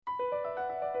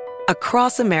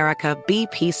Across America,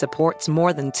 BP supports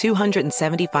more than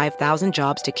 275,000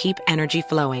 jobs to keep energy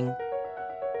flowing.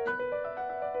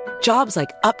 Jobs like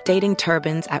updating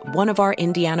turbines at one of our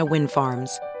Indiana wind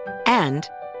farms and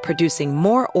producing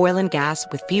more oil and gas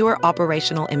with fewer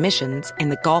operational emissions in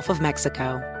the Gulf of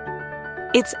Mexico.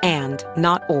 It's and,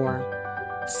 not or.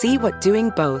 See what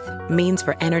doing both means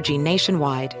for energy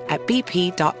nationwide at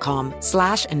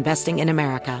bp.com/investing in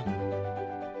America.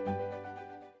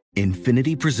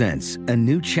 Infiniti presents a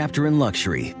new chapter in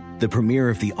luxury, the premiere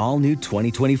of the all-new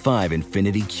 2025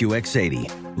 Infiniti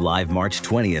QX80, live March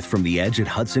 20th from the Edge at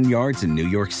Hudson Yards in New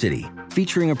York City,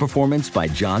 featuring a performance by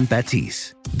John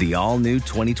Batiste. The all-new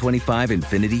 2025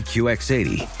 Infiniti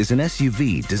QX80 is an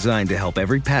SUV designed to help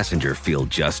every passenger feel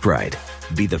just right.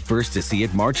 Be the first to see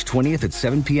it March 20th at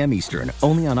 7 p.m. Eastern,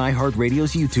 only on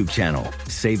iHeartRadio's YouTube channel.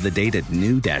 Save the date at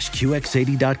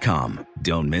new-QX80.com.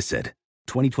 Don't miss it.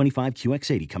 2025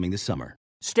 QX80 coming this summer.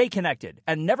 Stay connected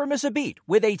and never miss a beat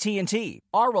with AT&T.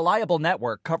 Our reliable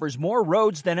network covers more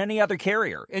roads than any other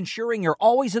carrier, ensuring you're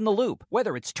always in the loop.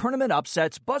 Whether it's tournament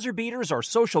upsets, buzzer beaters, or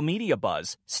social media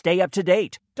buzz, stay up to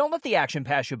date. Don't let the action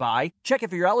pass you by. Check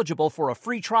if you're eligible for a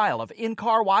free trial of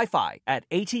in-car Wi-Fi at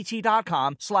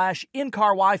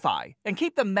att.com/in-car Wi-Fi and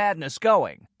keep the madness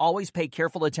going. Always pay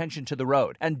careful attention to the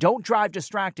road and don't drive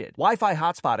distracted. Wi-Fi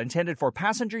hotspot intended for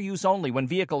passenger use only when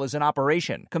vehicle is in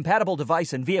operation. Compatible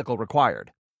device and vehicle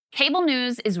required. Cable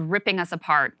news is ripping us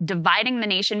apart, dividing the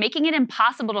nation, making it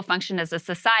impossible to function as a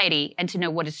society and to know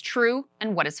what is true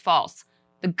and what is false.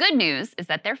 The good news is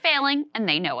that they're failing and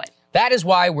they know it. That is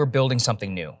why we're building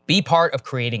something new. Be part of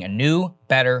creating a new,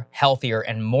 better, healthier,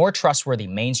 and more trustworthy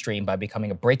mainstream by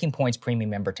becoming a Breaking Points premium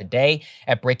member today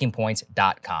at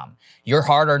breakingpoints.com. Your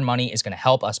hard-earned money is going to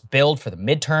help us build for the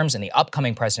midterms and the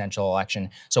upcoming presidential election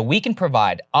so we can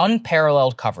provide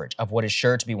unparalleled coverage of what is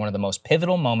sure to be one of the most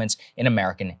pivotal moments in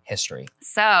American history.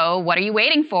 So, what are you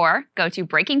waiting for? Go to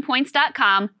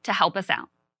breakingpoints.com to help us out.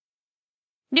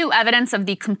 New evidence of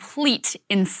the complete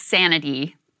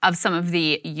insanity of some of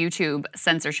the YouTube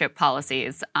censorship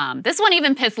policies. This one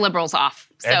even pissed liberals off.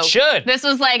 So it should. This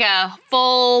was like a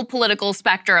full political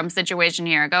spectrum situation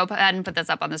here. Go ahead and put this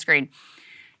up on the screen.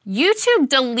 YouTube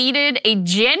deleted a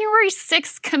January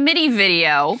 6th committee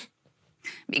video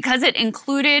because it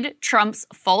included Trump's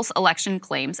false election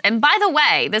claims. And by the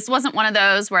way, this wasn't one of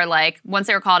those where like, once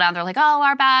they were called out, they're like, oh,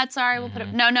 our bad, sorry, we'll put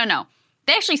it. No.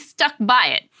 They actually stuck by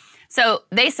it. So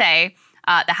they say,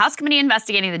 the House committee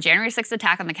investigating the January 6th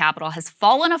attack on the Capitol has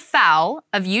fallen afoul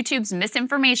of YouTube's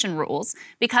misinformation rules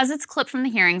because its clip from the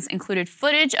hearings included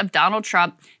footage of Donald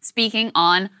Trump speaking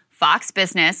on Fox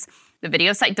Business. The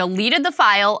video site deleted the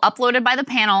file uploaded by the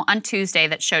panel on Tuesday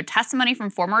that showed testimony from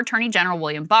former Attorney General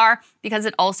William Barr because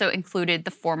it also included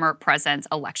the former president's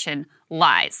election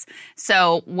lies.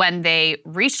 So when they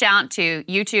reached out to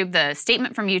YouTube, the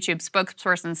statement from YouTube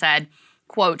spokesperson said,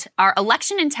 quote, our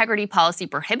election integrity policy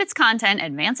prohibits content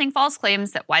advancing false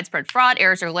claims that widespread fraud,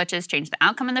 errors, or glitches change the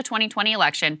outcome in the 2020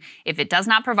 election. If it does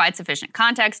not provide sufficient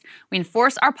context, we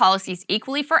enforce our policies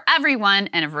equally for everyone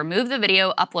and have removed the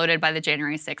video uploaded by the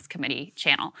January 6th committee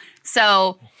channel.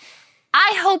 So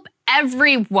I hope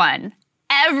everyone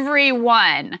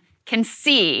can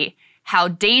see how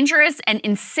dangerous and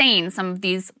insane some of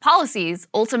these policies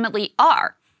ultimately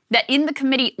are. That in the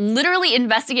committee literally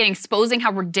investigating, exposing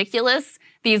how ridiculous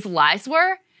these lies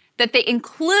were, that they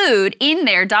include in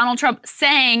there Donald Trump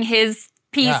saying his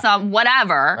piece on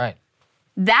whatever. Right.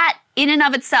 That in and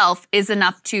of itself is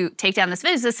enough to take down this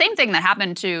video. It's the same thing that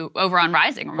happened to over on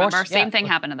Rising, remember? Same thing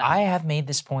happened to them. I have made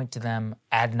this point to them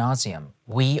ad nauseum.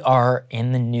 We are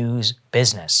in the news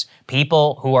business.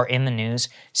 People who are in the news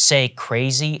say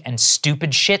crazy and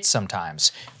stupid shit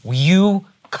sometimes. You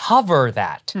cover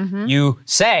that. Mm-hmm. You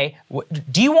say,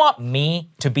 do you want me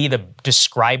to be the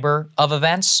describer of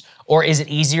events? Or is it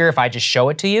easier if I just show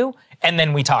it to you and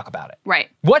then we talk about it? Right.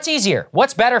 What's easier?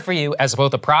 What's better for you as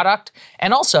both a product?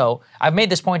 And also, I've made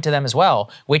this point to them as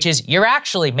well, which is you're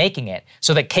actually making it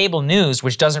so that cable news,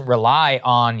 which doesn't rely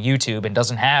on YouTube and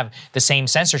doesn't have the same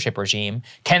censorship regime,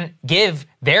 can give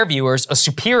their viewers a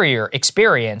superior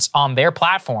experience on their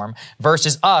platform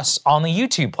versus us on the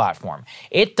YouTube platform.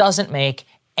 It doesn't make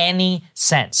any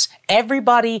sense.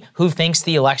 Everybody who thinks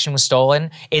the election was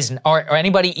stolen or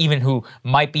anybody even who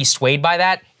might be swayed by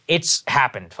that, it's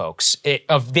happened, folks.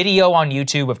 A video on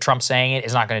YouTube of Trump saying it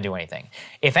is not going to do anything.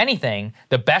 If anything,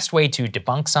 the best way to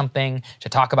debunk something, to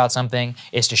talk about something,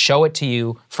 is to show it to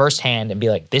you firsthand and be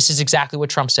like, this is exactly what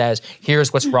Trump says.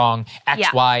 Here's what's wrong,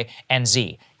 X, Y, and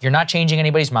Z. You're not changing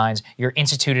anybody's minds. You're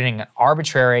instituting an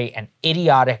arbitrary and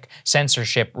idiotic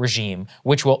censorship regime,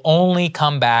 which will only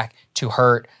come back to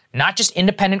hurt not just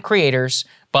independent creators,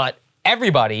 but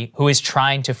everybody who is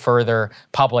trying to further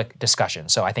public discussion.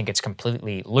 So I think it's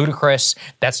completely ludicrous.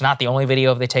 That's not the only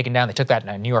video they've taken down. They took that in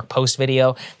a New York Post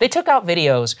video. They took out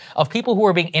videos of people who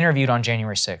were being interviewed on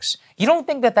January 6th. You don't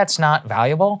think that that's not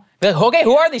valuable? Okay,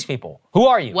 who are these people? Who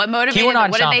are you? What motivated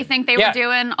them? What did they think they were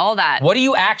doing? All that. What do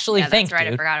you actually think, that's right,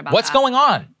 dude? I forgot about What's that. going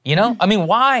on? You know? I mean,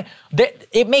 why?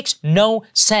 It makes no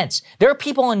sense. There are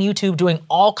people on YouTube doing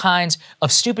all kinds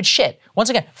of stupid shit.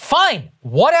 Once again, fine,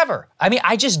 whatever. I mean,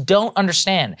 I just don't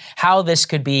understand how this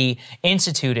could be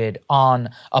instituted on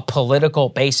a political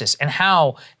basis and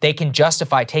how they can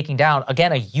justify taking down,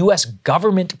 again, a U.S.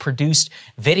 government-produced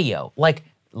video. Like,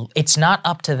 it's not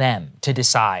up to them to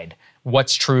decide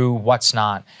what's true, what's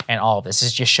not, and all of this.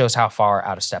 It just shows how far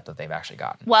out of step that they've actually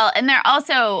gotten. Well, and they're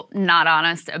also not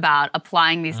honest about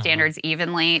applying these standards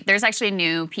evenly. There's actually a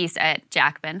new piece at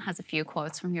Jacobin, has a few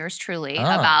quotes from yours truly,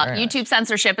 about YouTube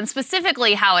censorship and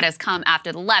specifically how it has come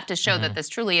after the left to show that this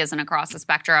truly isn't across the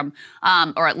spectrum,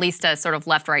 or at least a sort of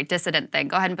left-right dissident thing.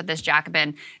 Go ahead and put this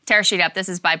Jacobin tear sheet up. This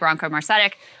is by Branko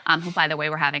Marcetic, who, by the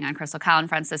way, we're having on Crystal Cow and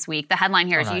Friends this week. The headline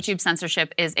here is YouTube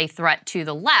censorship is a threat to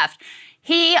the left.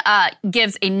 He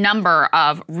gives a number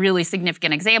of really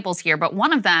significant examples here, but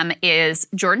one of them is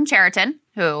Jordan Chariton,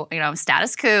 who,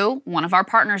 Status Coup, one of our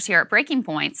partners here at Breaking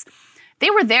Points. They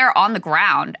were there on the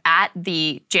ground at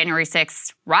the January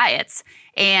 6th riots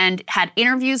and had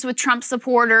interviews with Trump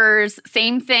supporters,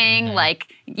 same thing,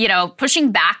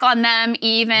 pushing back on them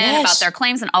even about their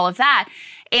claims and all of that.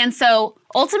 And so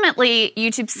ultimately,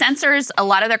 YouTube censors a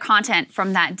lot of their content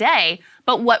from that day.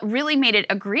 But what really made it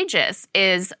egregious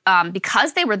is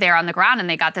because they were there on the ground and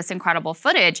they got this incredible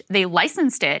footage, they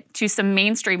licensed it to some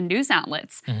mainstream news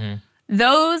outlets.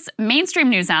 Those mainstream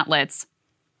news outlets,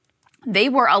 they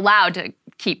were allowed to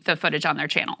keep the footage on their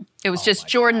channel. It was just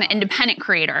Jordan, the independent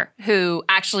creator, who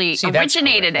actually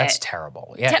originated it. That's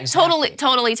terrible. Yeah, exactly.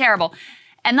 Totally terrible.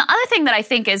 And the other thing that I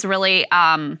think is really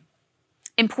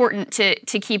important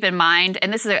to keep in mind,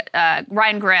 and this is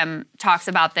Ryan Grimm talks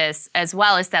about this as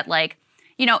well, is that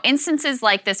instances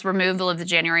like this removal of the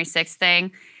January 6th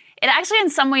thing, it actually in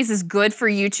some ways is good for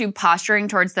YouTube posturing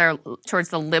towards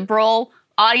the liberal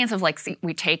audience of see,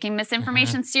 we're taking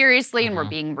misinformation seriously and we're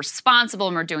being responsible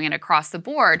and we're doing it across the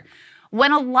board.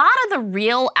 When a lot of the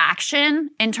real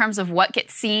action in terms of what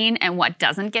gets seen and what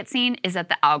doesn't get seen is at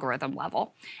the algorithm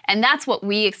level. And that's what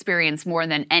we experience more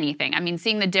than anything. I mean,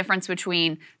 seeing the difference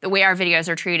between the way our videos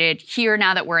are treated here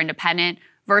now that we're independent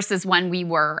versus when we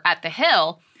were at the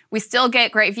Hill. We still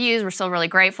get great views. We're still really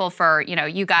grateful for,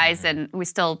 you guys, and we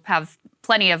still have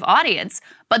plenty of audience.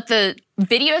 But the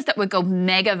videos that would go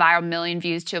mega viral, million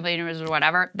views, 2 million views or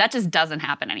whatever, that just doesn't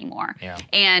happen anymore. Yeah.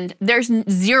 And there's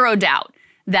zero doubt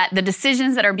that the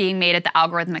decisions that are being made at the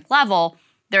algorithmic level,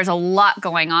 there's a lot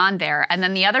going on there. And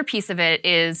then the other piece of it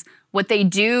is what they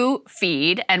do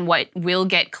feed and what will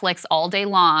get clicks all day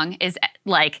long is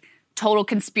total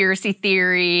conspiracy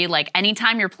theory.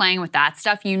 Anytime you're playing with that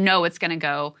stuff, it's going to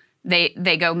go,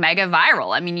 they go mega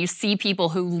viral. I mean, you see people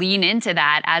who lean into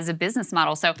that as a business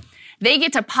model. So they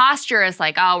get to posture as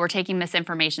we're taking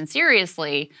misinformation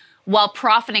seriously while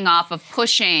profiting off of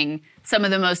pushing some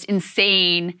of the most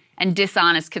insane and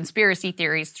dishonest conspiracy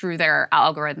theories through their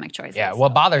algorithmic choices. Yeah,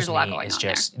 what bothers me is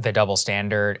just the double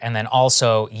standard. And then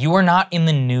also, you are not in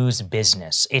the news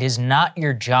business. It is not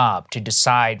your job to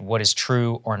decide what is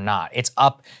true or not. It's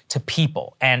up to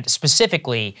people. And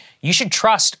specifically, you should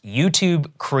trust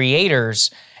YouTube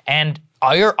creators and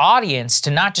your audience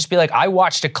to not just be like, I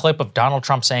watched a clip of Donald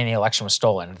Trump saying the election was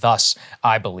stolen, thus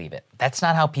I believe it. That's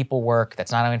not how people work.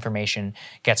 That's not how information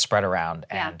gets spread around.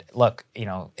 Yeah. And look,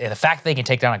 the fact that they can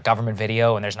take down a government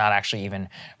video and there's not actually even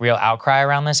real outcry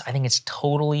around this, I think it's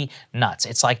totally nuts.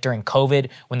 It's like during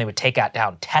COVID when they would take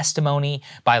down testimony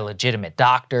by legitimate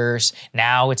doctors.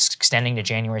 Now it's extending to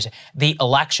January. The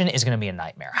election is going to be a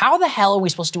nightmare. How the hell are we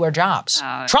supposed to do our jobs?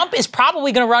 Trump is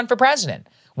probably going to run for president.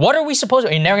 What are we supposed to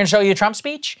do? You're never going to show you a Trump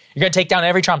speech? You're going to take down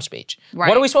every Trump speech. Right.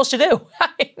 What are we supposed to do?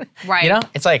 Right.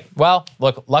 It's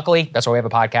look, luckily, that's why we have a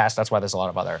podcast. That's why there's a lot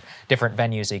of other different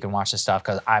venues that you can watch this stuff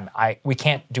because we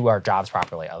can't do our jobs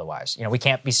properly otherwise. We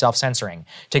can't be self-censoring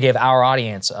to give our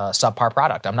audience a subpar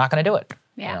product. I'm not going to do it.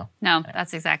 Yeah, no,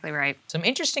 that's exactly right. Some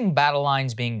interesting battle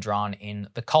lines being drawn in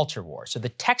the culture war. So the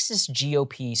Texas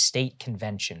GOP state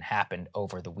convention happened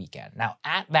over the weekend. Now,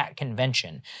 at that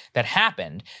convention that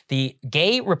happened, the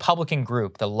gay Republican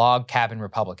group, the Log Cabin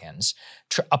Republicans,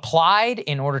 applied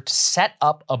in order to set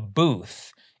up a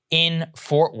booth in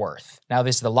Fort Worth. Now,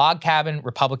 this is the Log Cabin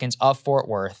Republicans of Fort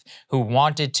Worth who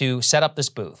wanted to set up this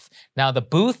booth. Now, the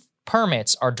booth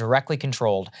permits are directly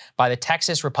controlled by the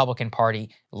Texas Republican Party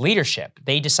leadership.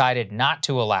 They decided not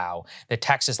to allow the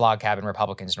Texas log cabin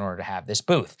Republicans in order to have this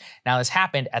booth. Now, this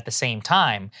happened at the same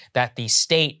time that the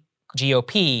state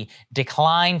GOP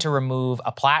declined to remove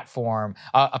a platform,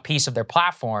 a piece of their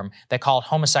platform that called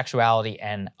homosexuality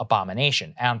an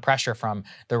abomination, on pressure from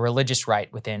the religious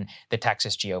right within the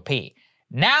Texas GOP.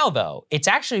 Now, though, it's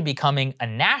actually becoming a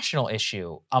national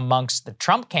issue amongst the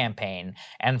Trump campaign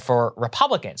and for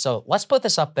Republicans. So let's put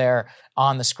this up there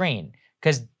on the screen,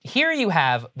 because here you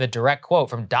have the direct quote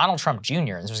from Donald Trump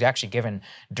Jr., and this was actually given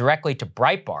directly to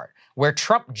Breitbart, where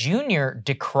Trump Jr.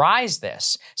 decries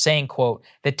this, saying, quote,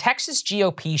 "The Texas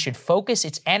GOP should focus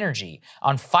its energy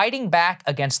on fighting back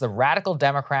against the radical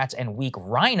Democrats and weak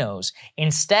rhinos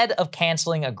instead of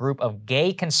canceling a group of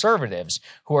gay conservatives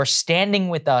who are standing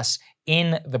with us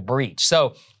in the breach."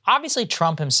 So obviously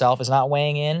Trump himself is not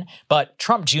weighing in, but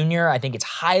Trump Jr., I think it's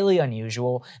highly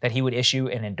unusual that he would issue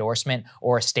an endorsement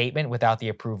or a statement without the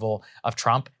approval of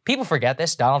Trump. People forget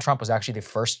this. Donald Trump was actually the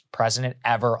first president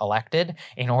ever elected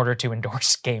in order to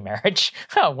endorse gay marriage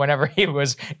whenever he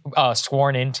was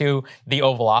sworn into the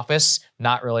Oval Office.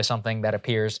 Not really something that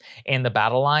appears in the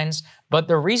battle lines. But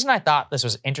the reason I thought this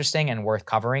was interesting and worth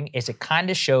covering is it kind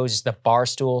of shows the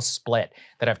barstool split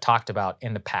that I've talked about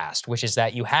in the past, which is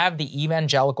that you have the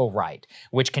evangelical right,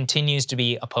 which continues to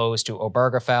be opposed to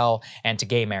Obergefell and to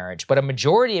gay marriage. But a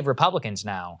majority of Republicans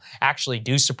now actually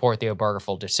do support the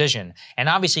Obergefell decision. And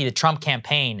obviously the Trump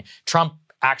campaign, Trump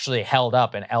actually held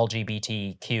up an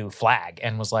LGBTQ flag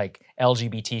and was like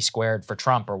LGBT squared for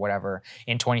Trump or whatever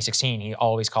in 2016. He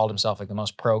always called himself like the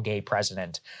most pro-gay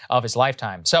president of his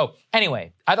lifetime. So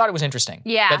anyway, I thought it was interesting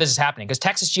that this is happening because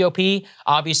Texas GOP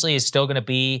obviously is still going to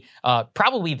be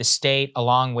probably the state,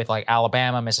 along with like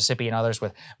Alabama, Mississippi, and others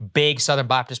with big Southern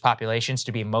Baptist populations,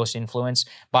 to be most influenced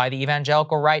by the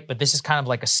evangelical right. But this is kind of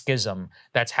like a schism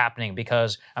that's happening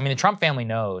because, I mean, the Trump family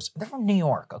knows they're from New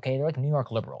York, okay? They're like New York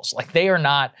liberals. Like they are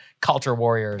not culture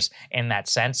warriors in that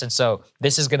sense. And so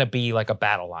this is going to be like a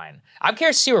battle line. I'm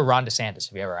curious to see where Ron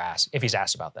DeSantis, if he's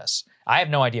asked about this. I have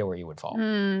no idea where you would fall.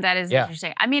 That is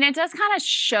interesting. I mean, it does kind of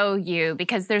show you,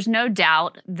 because there's no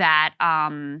doubt that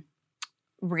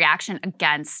reaction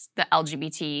against the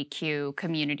LGBTQ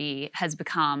community has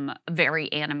become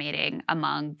very animating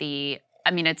among the, I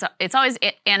mean, it's always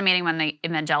animating on the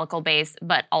evangelical base,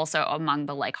 but also among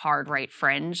the like hard right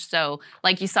fringe. So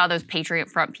like you saw those Patriot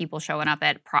Front people showing up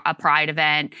at a Pride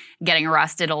event, getting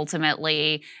arrested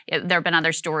ultimately. There have been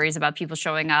other stories about people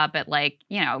showing up at like,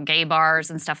 you know, gay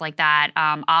bars and stuff like that.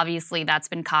 Obviously that's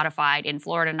been codified in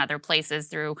Florida and other places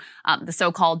through the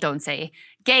so-called Don't Say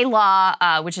Gay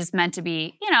law, which is meant to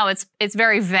be, you know, it's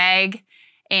very vague.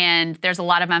 And there's a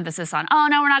lot of emphasis on, oh,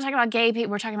 no, we're not talking about gay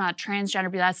people. We're talking about transgender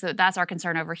people. That's our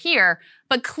concern over here.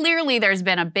 But clearly there's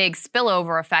been a big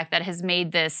spillover effect that has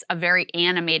made this a very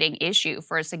animating issue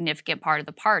for a significant part of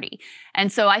the party.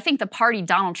 And so I think the party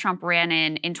Donald Trump ran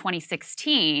in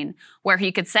 2016, where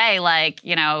he could say, like,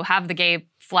 you know, have the gay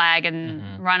flag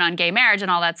and run on gay marriage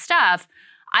and all that stuff,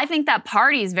 I think that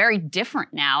party is very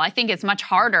different now. I think it's much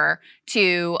harder to,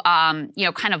 you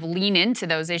know, kind of lean into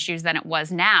those issues than it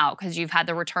was now, because you've had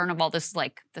the return of all this,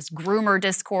 like, this groomer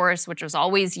discourse, which was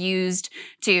always used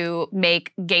to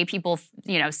make gay people,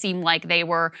 you know, seem like they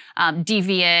were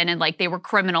deviant and like they were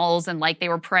criminals and like they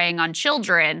were preying on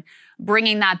children.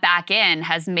 Bringing that back in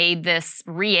has made this,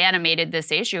 reanimated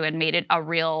this issue and made it a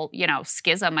real, you know,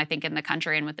 schism, I think, in the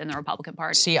country and within the Republican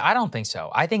Party. See, I don't think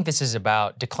so. I think this is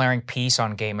about declaring peace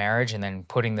on gay marriage and then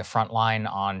putting the front line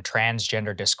on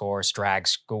transgender discourse, drag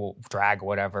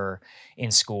whatever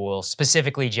in school,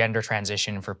 specifically gender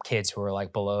transition for kids who are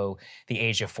like below the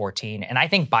age of 14. And I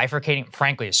think bifurcating,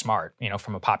 frankly, is smart, you know,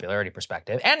 from a popularity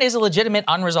perspective, and is a legitimate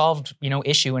unresolved, you know,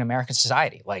 issue in American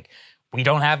society. Like, we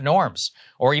don't have norms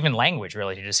or even language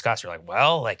really to discuss. You're like,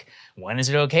 well, like, when is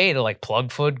it okay to like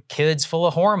plug food kids full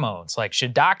of hormones? Like,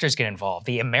 should doctors get involved?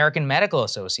 The American Medical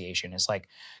Association is like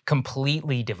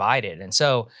completely divided. And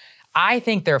so I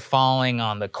think they're falling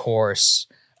on the course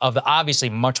of the obviously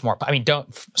much more, I mean,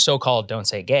 so-called Don't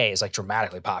Say Gay is like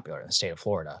dramatically popular in the state of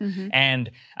Florida. And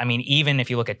I mean, even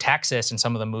if you look at Texas and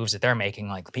some of the moves that they're making,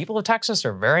 like the people of Texas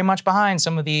are very much behind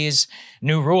some of these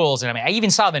new rules. And I mean, I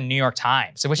even saw the New York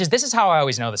Times, this is how I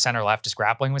always know the center left is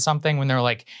grappling with something, when they're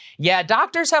like, yeah,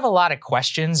 doctors have a lot of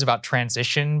questions about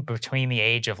transition between the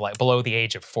age of like below the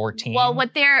age of 14. Well,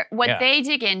 what they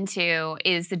dig into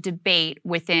is the debate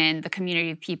within the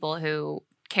community of people who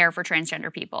care for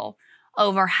transgender people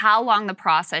over how long the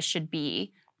process should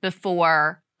be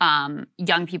before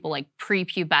young people like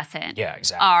prepubescent Yeah,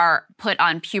 exactly. are put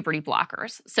on puberty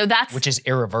blockers. So which is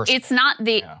irreversible. It's not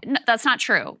that's not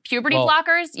true. Puberty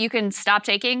blockers, you can stop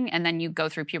taking and then you go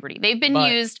through puberty. They've been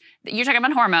used, you're talking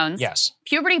about hormones. Yes.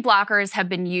 Puberty blockers have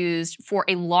been used for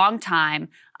a long time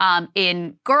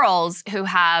in girls who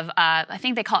have, I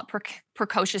think they call it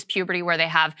precocious puberty, where they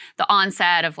have the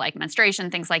onset of like menstruation,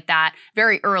 things like that,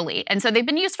 very early. And so they've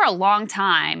been used for a long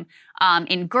time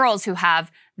in girls who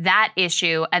have that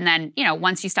issue. And then,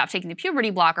 once you stop taking the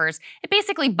puberty blockers, it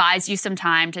basically buys you some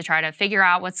time to try to figure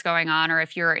out what's going on. Or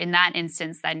if you're in that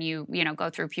instance, then you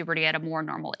go through puberty at a more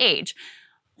normal age.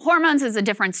 Hormones is a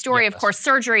different story. Yes. Of course,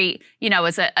 surgery,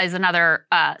 is another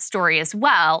story as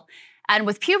well. And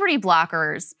with puberty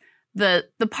blockers, the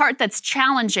part that's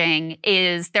challenging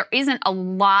is there isn't a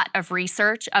lot of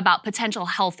research about potential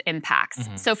health impacts.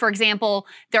 Mm-hmm. So, for example,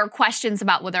 there are questions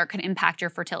about whether it can impact your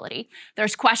fertility.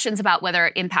 There's questions about whether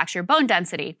it impacts your bone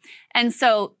density. And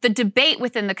so the debate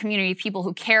within the community of people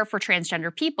who care for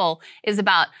transgender people is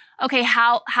about, okay,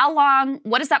 how long,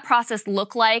 what does that process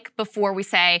look like before we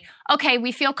say, okay,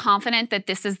 we feel confident that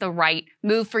this is the right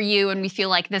move for you and we feel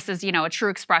like this is, a true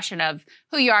expression of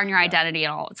who you are and your identity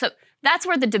and all. So that's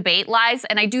where the debate lies.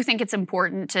 And I do think it's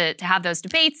important to have those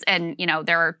debates. And,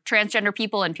 there are transgender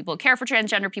people and people who care for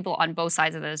transgender people on both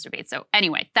sides of those debates. So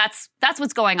anyway, that's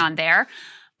what's going on there.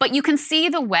 But you can see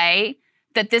the way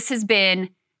that this has been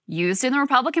used in the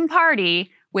Republican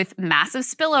Party with massive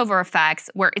spillover effects,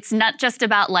 where it's not just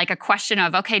about like a question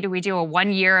of, okay, do we do a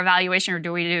 1-year evaluation or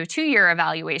do we do a 2-year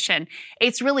evaluation?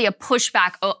 It's really a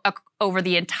pushback over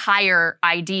the entire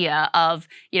idea of,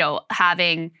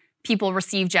 having people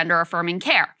receive gender-affirming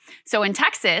care. So in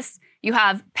Texas, you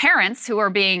have parents who are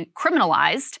being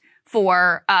criminalized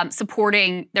for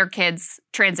supporting their kids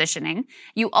transitioning.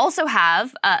 You also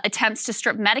have attempts to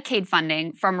strip Medicaid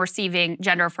funding from receiving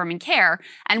gender-affirming care.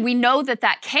 And we know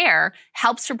that care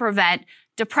helps to prevent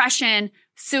depression,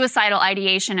 suicidal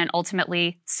ideation, and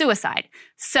ultimately suicide.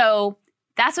 So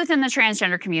that's within the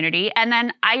transgender community. And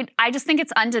then I just think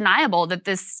it's undeniable that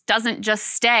this doesn't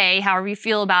just stay, however you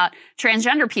feel about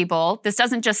transgender people, this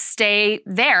doesn't just stay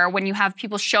there when you have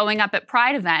people showing up at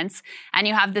pride events and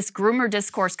you have this groomer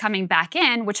discourse coming back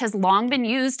in, which has long been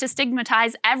used to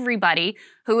stigmatize everybody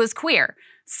who is queer.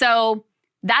 So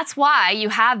that's why you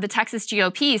have the Texas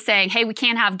GOP saying, hey, we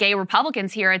can't have gay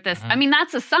Republicans here at this. Mm-hmm. I mean,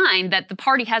 that's a sign that the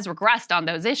party has regressed on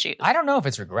those issues. I don't know if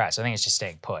it's regressed. I think it's just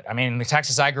staying put. I mean, in the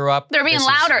Texas I grew up, they're being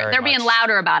louder. They're being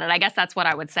louder about it. I guess that's what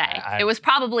I would say. It was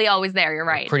probably always there. You're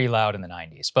right. Pretty loud in the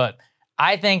 90s. But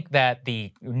I think that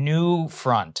the new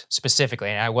front specifically,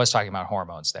 and I was talking about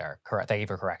hormones there, correct? Thank you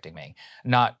for correcting me,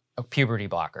 not puberty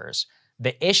blockers.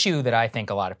 The issue that I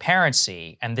think a lot of parents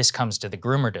see, and this comes to the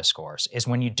groomer discourse, is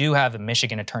when you do have the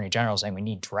Michigan Attorney General saying we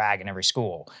need drag in every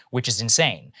school, which is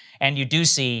insane. And you do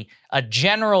see a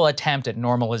general attempt at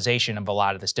normalization of a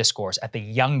lot of this discourse at the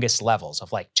youngest levels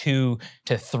of like 2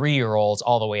 to 3-year-olds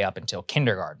all the way up until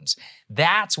kindergartens.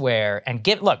 That's where,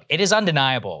 look, it is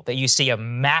undeniable that you see a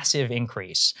massive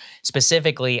increase,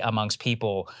 specifically amongst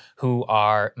people who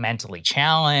are mentally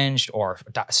challenged or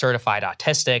certified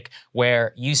autistic,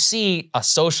 where you see a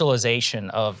socialization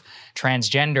of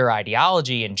transgender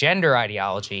ideology and gender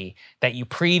ideology that you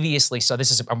previously saw.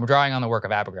 I'm drawing on the work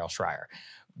of Abigail Shrier,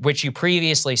 which you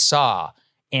previously saw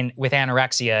with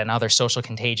anorexia and other social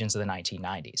contagions of the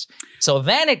 1990s. So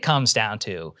then it comes down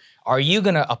to, are you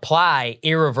going to apply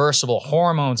irreversible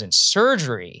hormones and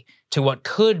surgery to what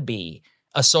could be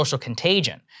a social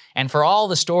contagion? And for all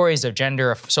the stories of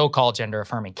so-called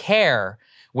gender-affirming care,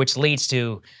 which leads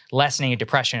to lessening of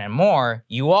depression and more,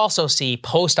 you also see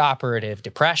post-operative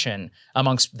depression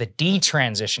amongst the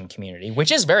detransition community,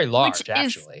 which is very large,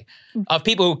 actually, of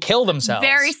people who kill themselves.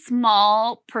 Very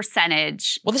small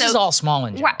percentage. Well, this is all small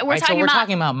in general, right? So we're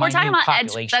talking about minute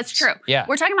populations. That's true. Yeah.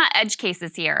 We're talking about edge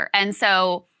cases here. And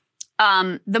so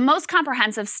the most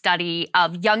comprehensive study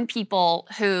of young people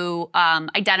who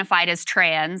identified as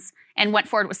trans and went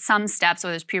forward with some steps,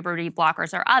 whether it's puberty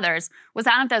blockers or others, was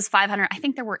out of those 500, I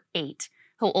think there were 8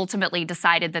 who ultimately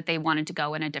decided that they wanted to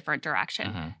go in a different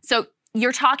direction. Mm-hmm. So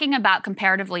you're talking about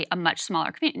comparatively a much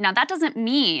smaller community. Now, that doesn't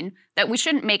mean that we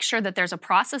shouldn't make sure that there's a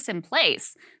process in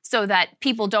place so that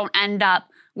people don't end up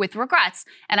with regrets.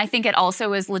 And I think it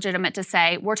also is legitimate to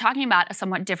say we're talking about a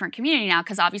somewhat different community now,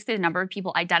 because obviously the number of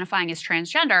people identifying as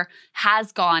transgender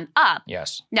has gone up.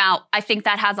 Yes. Now, I think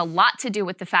that has a lot to do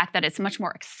with the fact that it's much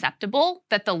more acceptable,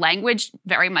 that the language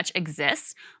very much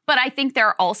exists. But I think there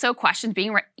are also questions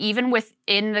being even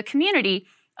within the community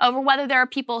over whether there are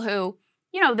people who,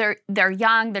 they're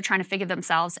young, they're trying to figure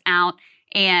themselves out,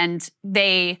 and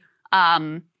they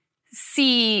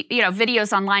see,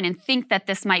 videos online and think that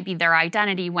this might be their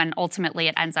identity when ultimately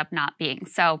it ends up not being.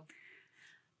 So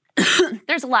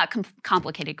there's a lot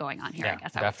complicated going on here, I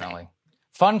guess I would definitely.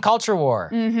 Fun culture war.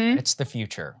 Mm-hmm. It's the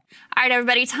future. All right,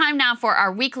 everybody, time now for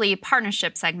our weekly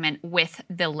partnership segment with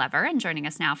The Lever. And joining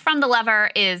us now from The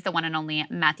Lever is the one and only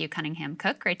Matthew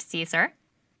Cunningham-Cook. Great to see you, sir.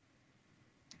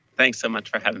 Thanks so much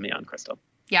for having me on, Crystal.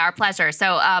 Yeah, our pleasure.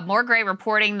 So more great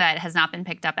reporting that has not been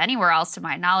picked up anywhere else to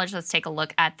my knowledge. Let's take a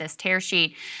look at this tear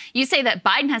sheet. You say that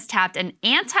Biden has tapped an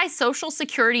anti-Social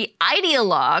Security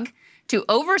ideologue to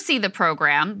oversee the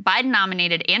program. Biden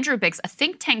nominated Andrew Biggs, a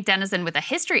think tank denizen with a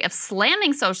history of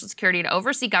slamming Social Security, to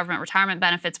oversee government retirement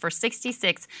benefits for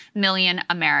 66 million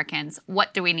Americans.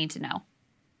 What do we need to know?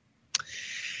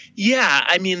 Yeah,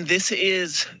 I mean,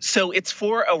 it's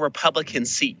for a Republican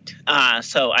seat.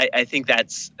 So I think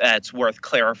that's worth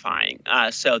clarifying.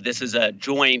 So this is a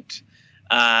joint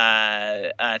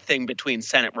thing between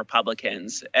Senate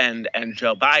Republicans and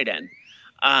Joe Biden.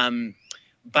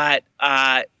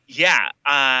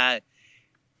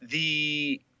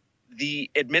 The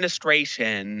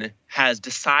administration has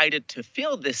decided to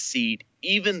fill this seat,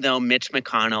 even though Mitch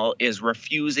McConnell is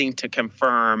refusing to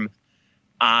confirm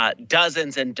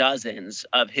dozens and dozens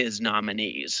of his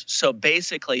nominees. So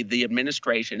basically, the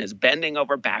administration is bending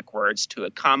over backwards to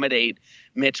accommodate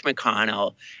Mitch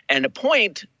McConnell and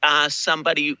appoint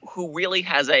somebody who really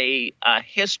has a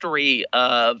history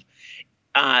of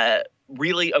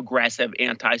really aggressive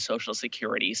anti-Social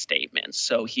Security statements.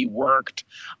 So he worked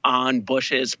on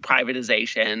Bush's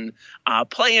privatization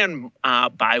plan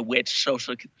by which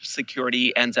Social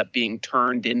Security ends up being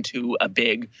turned into a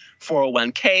big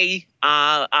 401k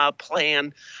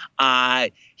plan.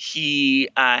 He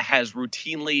has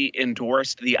routinely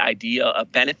endorsed the idea of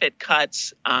benefit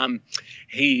cuts.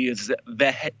 He is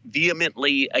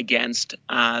vehemently against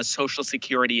Social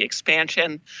Security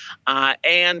expansion.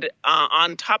 And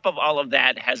on top of all of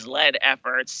that, has led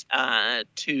efforts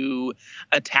to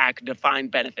attack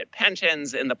defined benefit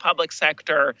pensions in the public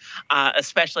sector,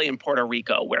 especially in Puerto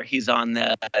Rico, where he's on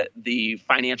the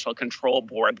financial control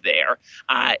board there.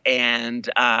 And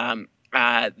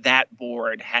that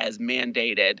board has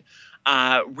mandated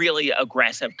really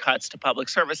aggressive cuts to public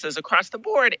services across the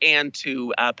board and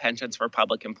to pensions for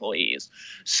public employees.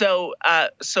 So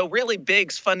really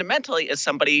Biggs fundamentally is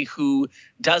somebody who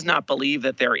does not believe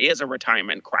that there is a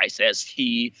retirement crisis.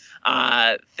 He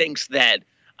thinks that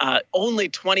only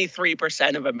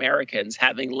 23% of Americans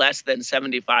having less than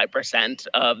 75%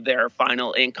 of their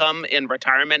final income in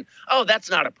retirement, that's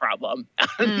not a problem.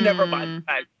 Never mind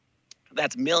that.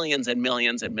 That's millions and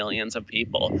millions and millions of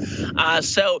people.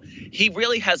 So he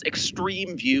really has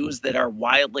extreme views that are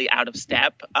wildly out of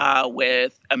step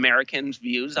with Americans'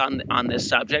 views on this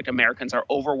subject. Americans are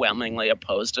overwhelmingly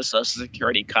opposed to Social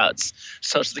Security cuts.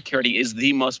 Social Security is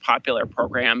the most popular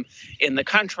program in the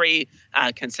country,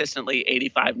 consistently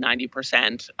 85,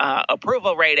 90%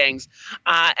 approval ratings.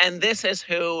 And this is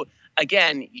who,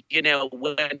 again,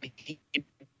 when he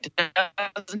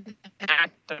doesn't have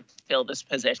to fill this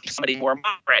position, somebody more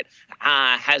moderate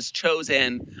has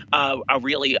chosen a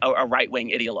right-wing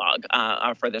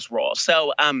ideologue for this role.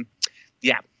 So,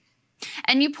 yeah.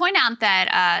 And you point out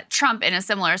that Trump, in a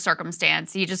similar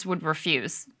circumstance, he just would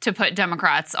refuse to put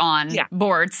Democrats on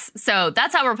boards. So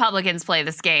that's how Republicans play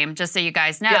this game, just so you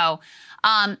guys know.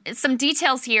 Yep. Some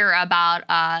details here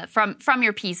about from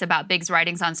your piece about Biggs'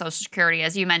 writings on Social Security.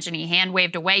 As you mentioned, he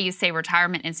hand-waved away, you say,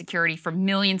 retirement insecurity for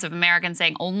millions of Americans,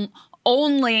 saying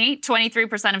only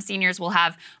 23% of seniors will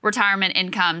have retirement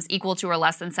incomes equal to or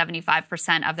less than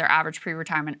 75% of their average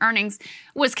pre-retirement earnings,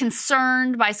 was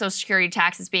concerned by Social Security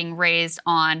taxes being raised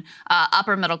on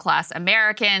upper middle-class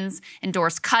Americans,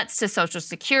 endorsed cuts to Social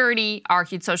Security,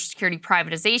 argued Social Security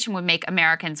privatization would make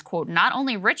Americans, quote, not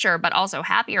only richer, but also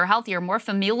happier, healthier, more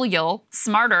familial,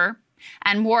 smarter,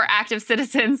 and more active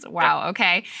citizens. Wow,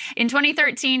 okay. In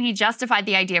 2013, he justified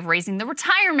the idea of raising the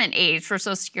retirement age for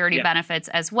Social Security benefits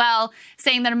as well,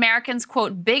 saying that Americans,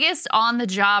 quote, biggest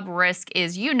on-the-job risk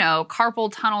is,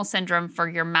 carpal tunnel syndrome for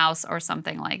your mouse or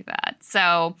something like that.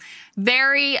 So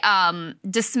very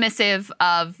dismissive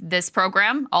of this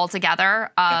program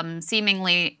altogether,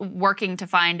 seemingly working to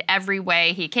find every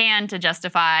way he can to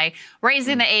justify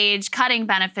raising the age, cutting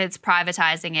benefits,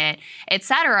 privatizing it, et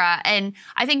cetera. And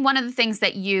I think one of the things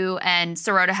that you and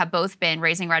Sirota have both been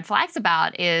raising red flags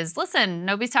about is, listen,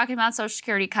 nobody's talking about Social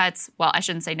Security cuts. Well, I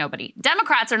shouldn't say nobody.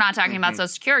 Democrats are not talking about Social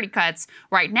Security cuts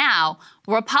right now.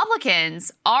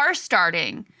 Republicans are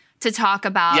starting to talk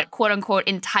about quote unquote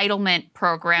entitlement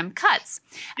program cuts.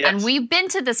 And we've been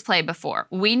to this play before.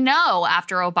 We know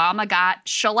after Obama got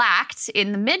shellacked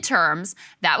in the midterms,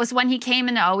 that was when he came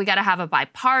in, we got to have a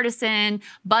bipartisan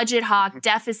budget hawk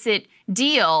deficit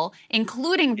deal,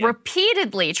 including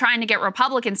repeatedly trying to get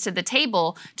Republicans to the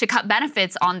table to cut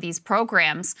benefits on these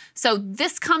programs. So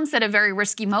this comes at a very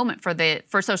risky moment for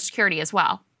Social Security as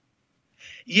well.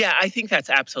 Yeah, I think that's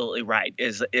absolutely right.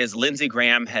 Is Lindsey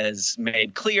Graham has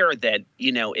made clear that,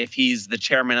 if he's the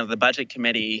chairman of the Budget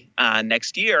Committee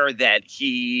next year, that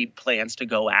he plans to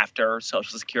go after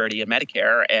Social Security and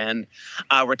Medicare and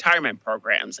retirement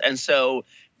programs. And so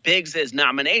Biggs's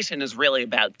nomination is really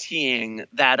about teeing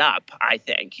that up, I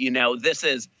think. This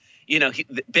is,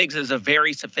 Biggs is a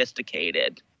very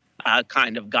sophisticated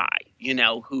kind of guy,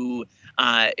 who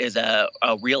is a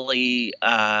really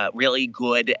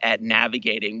good at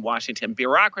navigating Washington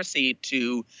bureaucracy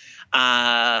to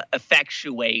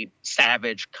effectuate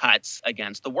savage cuts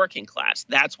against the working class.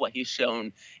 That's what he's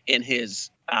shown in his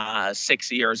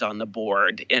 6 years on the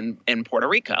board in Puerto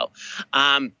Rico.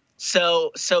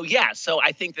 So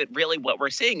I think that really what we're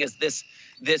seeing is this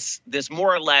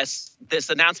more or less,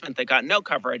 this announcement that got no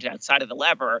coverage outside of the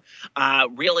lever,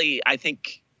 really, I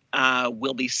think,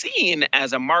 will be seen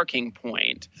as a marking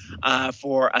point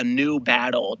for a new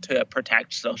battle to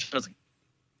protect Social Security.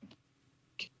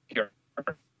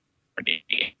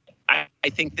 I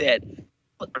think that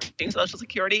Social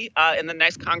Security in the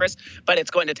next Congress, but it's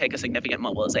going to take a significant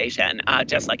mobilization,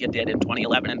 just like it did in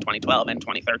 2011 and 2012 and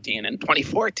 2013 and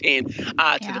 2014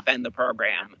 to defend the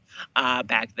program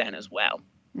back then as well.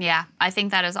 Yeah, I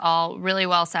think that is all really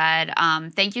well said.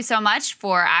 Thank you so much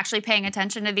for actually paying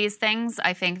attention to these things.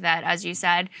 I think that, as you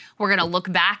said, we're going to look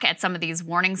back at some of these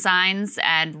warning signs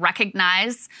and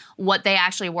recognize what they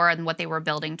actually were and what they were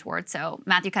building towards. So,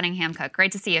 Matthew Cunningham-Cook,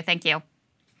 great to see you. Thank you.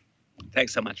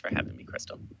 Thanks so much for having me,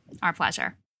 Crystal. Our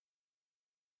pleasure.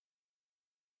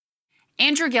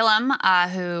 Andrew Gillum,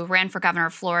 who ran for governor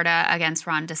of Florida against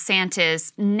Ron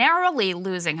DeSantis, narrowly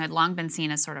losing, had long been seen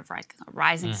as sort of like a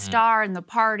rising star in the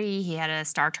party. He had a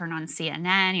star turn on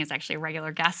CNN. He was actually a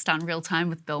regular guest on Real Time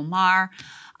with Bill Maher.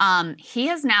 He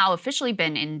has now officially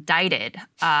been indicted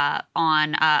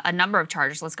on a number of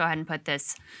charges. Let's go ahead and put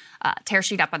this tear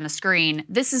sheet up on the screen.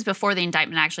 This is before the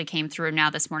indictment actually came through.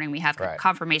 Now this morning we have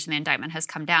confirmation the indictment has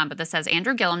come down. But this says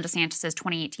Andrew Gillum, DeSantis'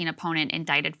 2018 opponent,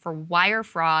 indicted for wire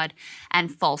fraud and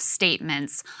false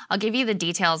statements. I'll give you the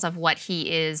details of what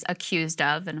he is accused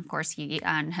of. And of course, he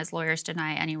and his lawyers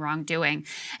deny any wrongdoing.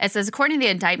 It says, according to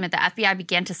the indictment, the FBI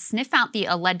began to sniff out the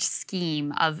alleged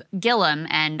scheme of Gillum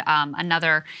and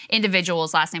another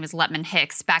individual's last name is Letman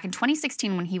Hicks back in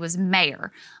 2016 when he was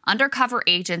mayor. Undercover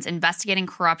agents investigating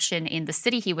corruption in the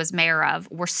city he was mayor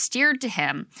of were steered to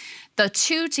him. The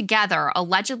two together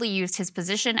allegedly used his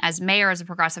position as mayor, as a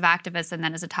progressive activist, and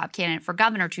then as a top candidate for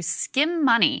governor to skim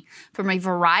money from a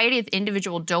variety of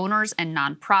individual donors and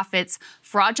nonprofits,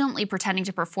 fraudulently pretending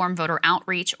to perform voter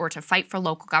outreach or to fight for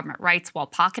local government rights while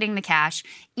pocketing the cash,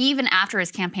 even after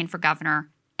his campaign for governor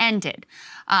ended.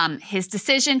 His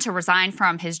decision to resign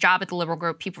from his job at the liberal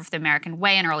group People for the American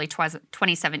Way in early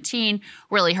 2017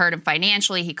 really hurt him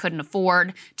financially. He couldn't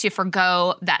afford to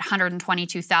forgo that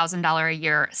 $122,000 a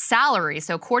year salary.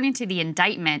 So according to the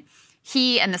indictment,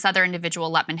 he and this other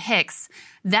individual, Letman Hicks,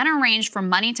 then arranged for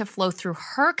money to flow through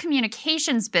her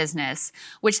communications business,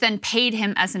 which then paid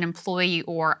him as an employee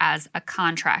or as a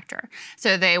contractor.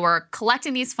 So they were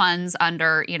collecting these funds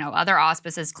under, other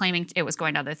auspices, claiming it was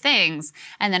going to other things,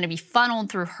 and then to be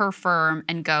funneled through her firm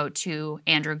and go to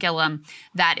Andrew Gillum.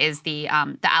 That is the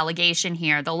allegation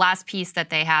here. The last piece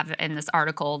that they have in this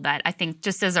article that I think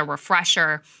just as a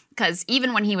refresher, because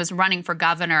even when he was running for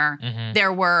governor,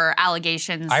 there were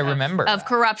allegations of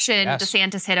corruption. Yes.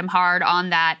 DeSantis hit him hard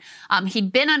on that.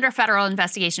 He'd been under federal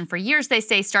investigation for years, they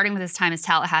say, starting with his time as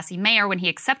Tallahassee mayor when he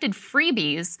accepted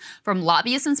freebies from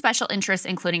lobbyists and special interests,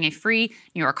 including a free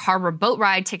New York Harbor boat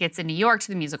ride, tickets in New York to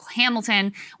the musical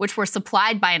Hamilton, which were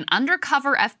supplied by an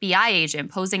undercover FBI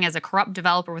agent posing as a corrupt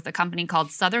developer with a company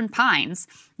called Southern Pines.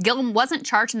 Gillum wasn't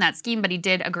charged in that scheme, but he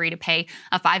did agree to pay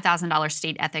a $5,000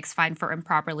 state ethics fine for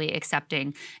improperly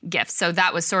accepting gifts. So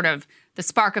that was sort of the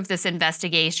spark of this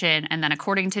investigation. And then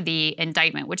according to the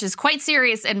indictment, which is quite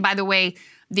serious, and by the way,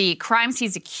 the crimes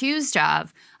he's accused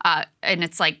of, and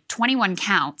it's like 21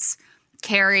 counts,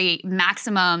 carry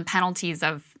maximum penalties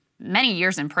of many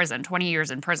years in prison, 20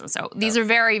 years in prison. So these are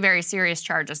very, very serious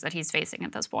charges that he's facing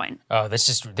at this point. Oh, this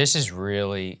is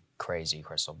really crazy,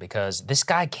 Crystal, because this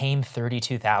guy came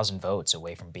 32,000 votes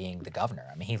away from being the governor.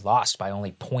 I mean, he lost by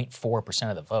only 0.4%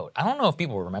 of the vote. I don't know if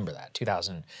people remember that,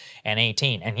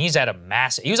 2018. And he's at a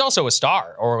massive, he was also a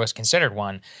star, or was considered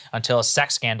one, until a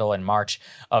sex scandal in March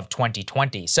of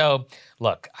 2020. So,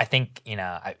 look, I think,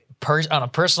 on a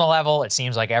personal level, it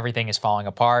seems like everything is falling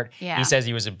apart. Yeah. He says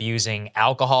he was abusing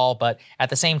alcohol, but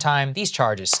at the same time, these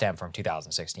charges stem from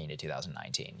 2016 to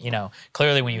 2019.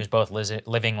 Clearly when he was both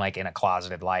living like in a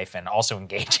closeted life and also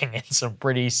engaging in some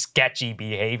pretty sketchy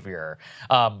behavior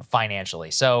financially.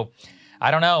 So I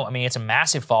don't know. I mean, it's a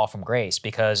massive fall from grace,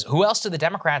 because who else do the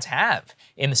Democrats have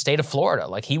in the state of Florida?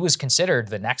 Like, he was considered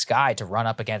the next guy to run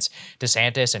up against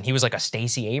DeSantis, and he was like a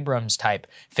Stacey Abrams type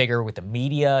figure with the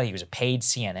media. He was a paid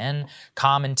CNN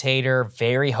commentator,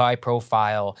 very high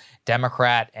profile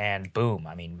Democrat, and boom,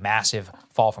 I mean, massive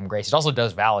fall from grace. It also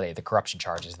does validate the corruption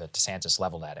charges that DeSantis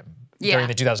leveled at him during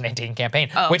the 2018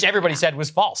 campaign, which everybody said was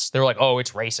false. They were like, oh,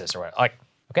 it's racist, or like,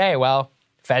 okay, well,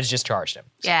 Feds just charged him.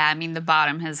 So. Yeah, I mean, the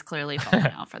bottom has clearly fallen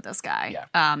out for this guy.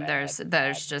 Yeah,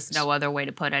 there's just no other way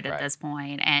to put it at this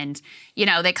point. And,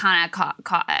 they kind of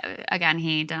caught, again,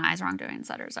 he denies wrongdoing, et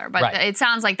cetera. But it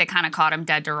sounds like they kind of caught him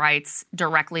dead to rights,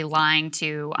 directly lying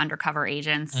to undercover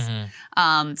agents.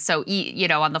 Mm-hmm. So,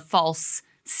 on the false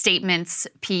statements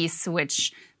piece,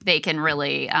 which they can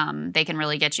really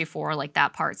get you for, like,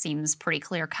 that part seems pretty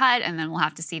clear cut. And then we'll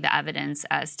have to see the evidence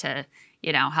as to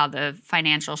how the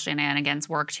financial shenanigans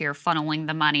worked here, funneling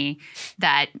the money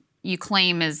that you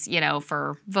claim is,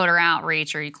 for voter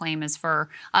outreach, or you claim is for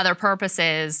other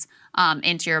purposes,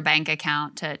 into your bank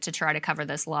account to try to cover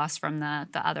this loss from the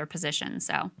other position.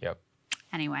 So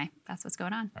anyway, that's what's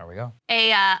going on. There we go.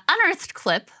 A unearthed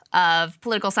clip of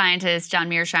political scientist John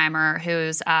Mearsheimer,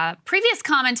 whose previous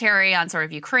commentary on sort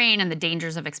of Ukraine and the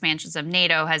dangers of expansions of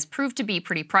NATO has proved to be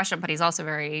pretty prescient, but he's also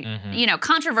very,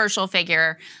 controversial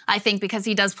figure, I think, because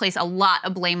he does place a lot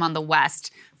of blame on the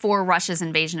West for Russia's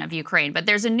invasion of Ukraine. But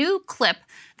there's a new clip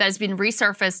that has been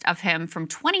resurfaced of him from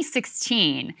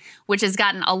 2016, which has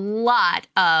gotten a lot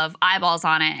of eyeballs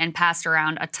on it and passed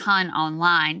around a ton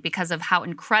online because of how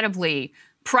incredibly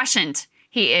prescient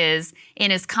he is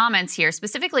in his comments here.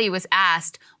 Specifically, he was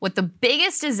asked what the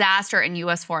biggest disaster in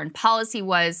U.S. foreign policy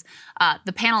was.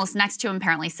 The panelist next to him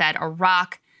apparently said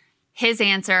Iraq. His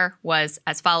answer was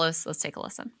as follows. Let's take a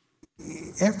listen.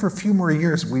 After a few more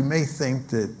years, we may think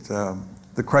that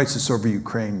the crisis over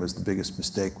Ukraine was the biggest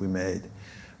mistake we made.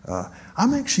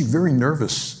 I'm actually very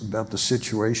nervous about the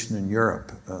situation in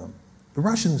Europe. The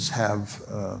Russians have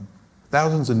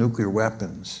thousands of nuclear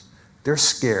weapons. They're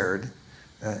scared.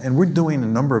 And we're doing a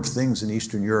number of things in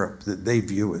Eastern Europe that they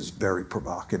view as very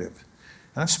provocative.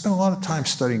 And I've spent a lot of time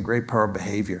studying great power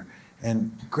behavior.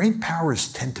 And great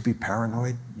powers tend to be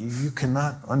paranoid. You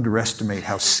cannot underestimate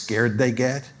how scared they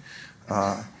get.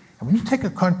 And when you take a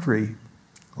country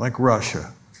like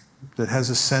Russia that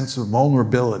has a sense of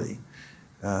vulnerability,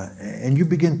 and you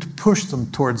begin to push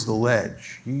them towards the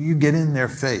ledge, you get in their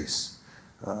face,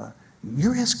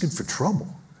 you're asking for trouble.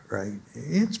 Right?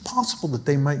 It's possible that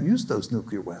they might use those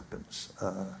nuclear weapons.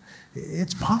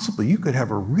 It's possible you could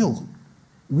have a real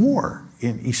war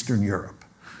in Eastern Europe.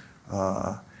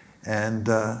 And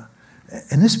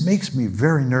this makes me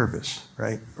very nervous,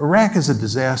 right? Iraq is a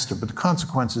disaster, but the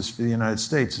consequences for the United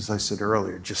States, as I said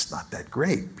earlier, are just not that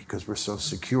great because we're so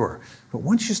secure. But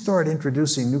once you start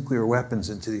introducing nuclear weapons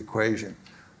into the equation,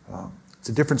 it's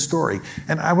a different story.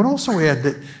 And I would also add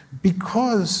that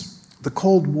because the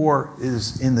Cold War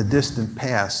is in the distant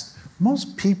past,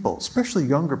 most people, especially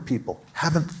younger people,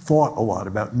 haven't thought a lot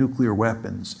about nuclear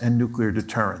weapons and nuclear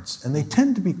deterrence. And they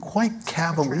tend to be quite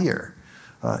cavalier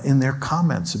in their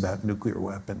comments about nuclear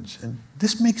weapons. And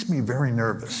this makes me very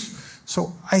nervous.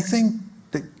 So I think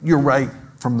that you're right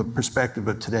from the perspective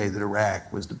of today that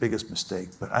Iraq was the biggest mistake.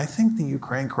 But I think the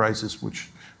Ukraine crisis, which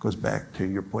goes back to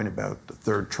your point about the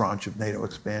third tranche of NATO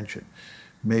expansion,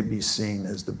 may be seen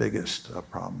as the biggest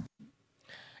problem.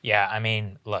 Yeah, I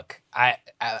mean, look,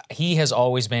 he has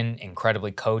always been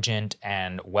incredibly cogent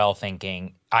and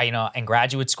well-thinking. In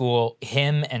graduate school,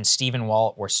 him and Stephen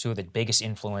Walt were two of the biggest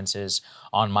influences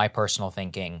on my personal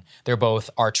thinking. They're both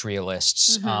arch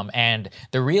realists. Mm-hmm. And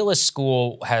the realist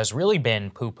school has really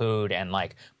been poo-pooed and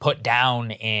put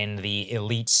down in the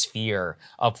elite sphere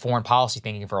of foreign policy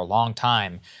thinking for a long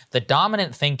time. The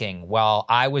dominant thinking while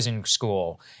I was in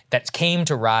school that came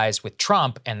to rise with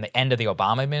Trump and the end of the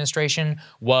Obama administration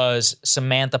was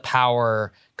Samantha Power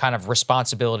power kind of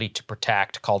responsibility to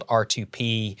protect called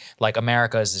R2P, like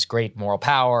America is this great moral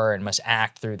power and must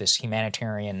act through this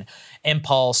humanitarian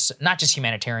impulse, not just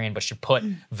humanitarian, but should put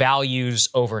values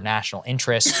over national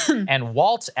interests. And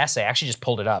Walt's essay, I actually just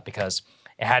pulled it up because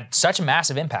it had such a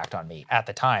massive impact on me at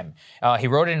the time. He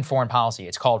wrote it in Foreign Policy.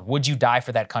 It's called "Would You Die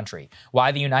for That Country?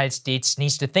 Why the United States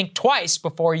Needs to Think Twice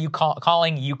Before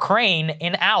Calling Ukraine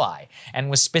an Ally," and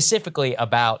was specifically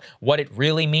about what it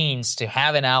really means to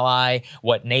have an ally,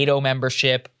 what NATO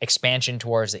membership, expansion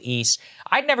towards the East.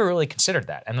 I'd never really considered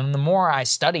that. And then the more I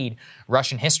studied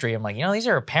Russian history, I'm like, these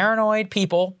are paranoid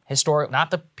people,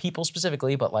 not the people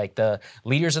specifically, but like the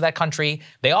leaders of that country.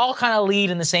 They all kind of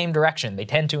lead in the same direction. They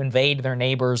tend to invade their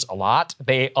neighbors a lot.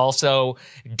 They also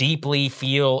deeply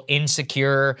feel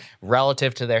insecure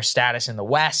relative to their status in the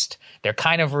West. They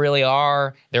kind of really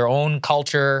are their own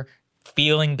culture,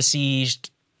 feeling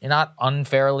besieged, not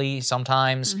unfairly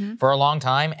sometimes, for a long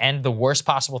time. And the worst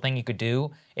possible thing you could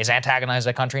do is antagonize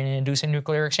that country and induce a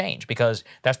nuclear exchange, because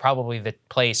that's probably the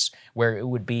place where it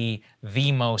would be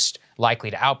the most likely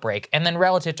to outbreak. And then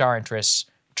relative to our interests,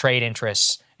 trade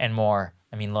interests, and more,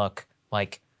 look,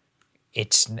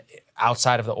 it's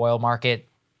outside of the oil market,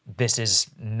 this is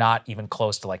not even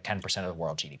close to 10% of the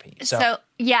world GDP. So,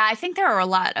 yeah, I think there are a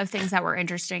lot of things that were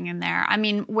interesting in there.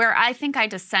 Where I think I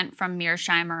dissent from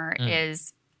Mearsheimer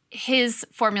is his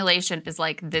formulation is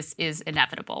this is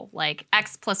inevitable.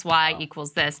 X plus Y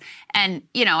equals this. And,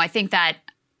 I think that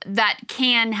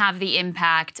can have the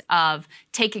impact of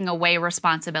taking away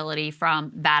responsibility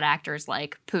from bad actors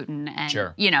like Putin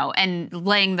and, and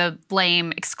laying the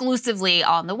blame exclusively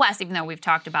on the West, even though we've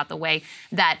talked about the way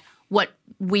that what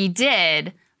we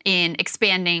did in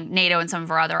expanding NATO and some of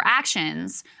our other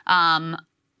actions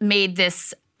made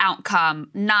this outcome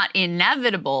not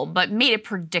inevitable, but made it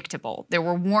predictable. There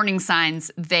were warning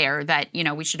signs there that,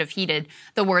 we should have heeded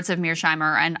the words of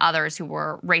Mearsheimer and others who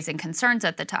were raising concerns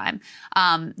at the time.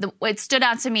 It stood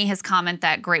out to me, his comment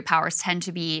that great powers tend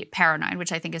to be paranoid,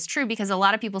 which I think is true, because a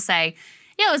lot of people say,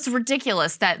 it's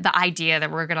ridiculous that the idea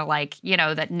that we're going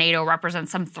to that NATO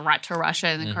represents some threat to Russia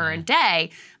in the current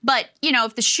day. But,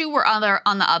 if the shoe were on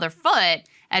the other foot,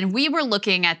 and we were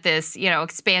looking at this,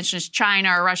 expansionist China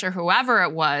or Russia, whoever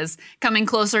it was, coming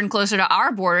closer and closer to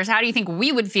our borders, how do you think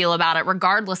we would feel about it,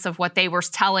 regardless of what they were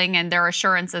telling and their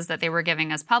assurances that they were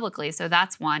giving us publicly? So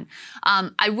that's one.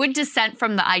 I would dissent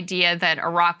from the idea that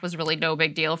Iraq was really no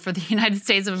big deal for the United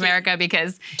States of America,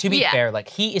 because to be fair,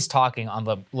 he is talking on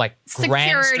the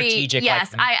grand strategic.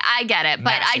 Yes, I get it,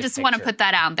 but I just want to put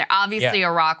that out there. Obviously,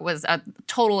 Iraq was a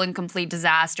total and complete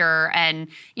disaster, and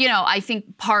I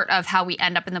think part of how we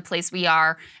end up in the place we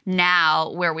are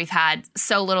now, where we've had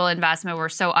so little investment, we're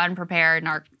so unprepared, and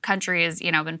our country has,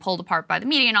 been pulled apart by the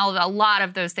media, and a lot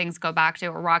of those things go back to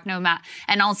Iraq,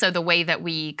 and also the way that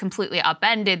we completely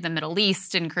upended the Middle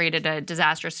East and created a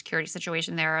disastrous security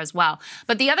situation there as well.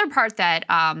 But the other part that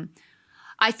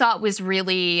I thought was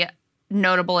really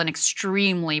notable and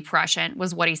extremely prescient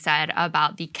was what he said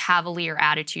about the cavalier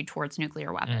attitude towards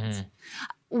nuclear weapons.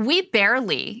 We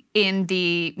barely, in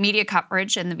the media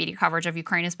coverage, and the media coverage of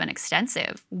Ukraine has been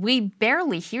extensive, we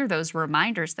barely hear those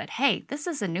reminders that, hey, this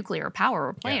is a nuclear power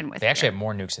we're playing with. They actually have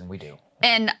more nukes than we do.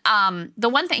 And the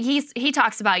one thing he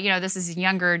talks about, this is a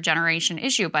younger generation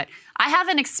issue, but I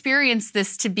haven't experienced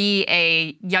this to be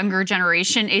a younger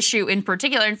generation issue in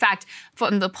particular. In fact,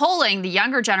 from the polling, the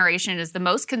younger generation is the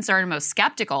most concerned, most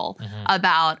skeptical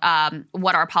about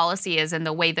what our policy is and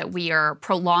the way that we are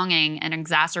prolonging and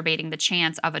exacerbating the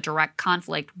chance of a direct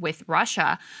conflict with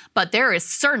Russia. But there is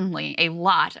certainly a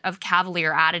lot of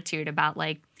cavalier attitude about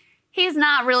he's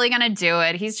not really going to do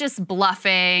it. He's just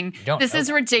bluffing. This is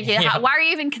ridiculous. Why are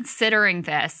you even considering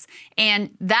this? And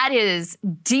that is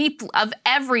deep of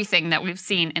everything that we've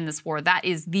seen in this war. That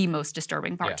is the most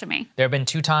disturbing part to me. There have been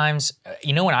two times,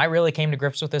 when I really came to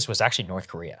grips with this was actually North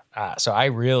Korea. So I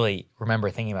really remember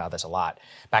thinking about this a lot.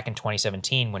 Back in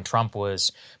 2017 when Trump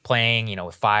was playing,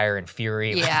 with fire and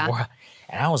fury. Yeah.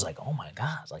 And I was like, oh my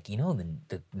God,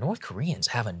 the North Koreans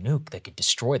have a nuke that could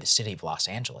destroy the city of Los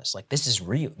Angeles. This is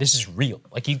real. This is real.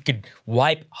 You could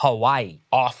wipe Hawaii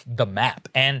off the map.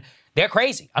 And they're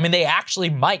crazy. They actually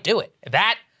might do it.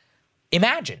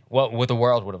 Imagine what the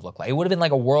world would have looked like. It would have been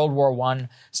like a World War I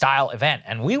style event.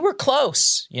 And we were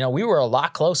close. We were a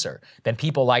lot closer than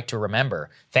people like to remember.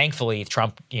 Thankfully,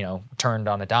 Trump, turned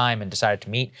on a dime and decided to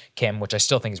meet Kim, which I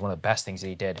still think is one of the best things that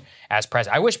he did as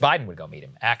president. I wish Biden would go meet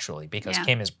him, actually, because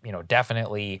Kim is,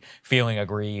 definitely feeling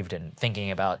aggrieved and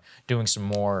thinking about doing some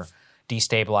more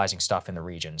destabilizing stuff in the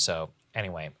region. So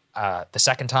anyway, the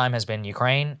second time has been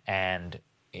Ukraine. And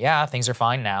things are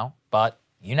fine now, but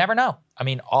you never know.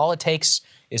 All it takes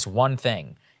is one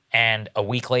thing, And a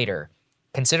week later,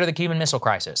 consider the Cuban Missile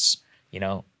Crisis.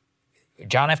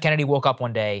 John F. Kennedy woke up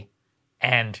one day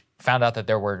and found out that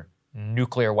there were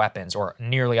nuclear weapons or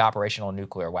nearly operational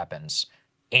nuclear weapons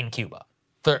in Cuba.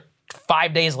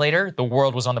 5 days later, the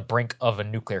world was on the brink of a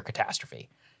nuclear catastrophe.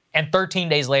 And 13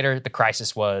 days later, the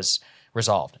crisis was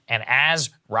resolved. And as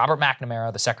Robert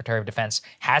McNamara, the Secretary of Defense,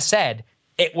 has said,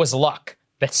 it was luck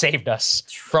that saved us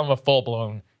from a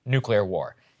full-blown nuclear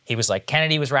war. He was like,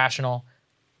 Kennedy was rational,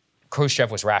 Khrushchev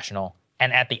was rational,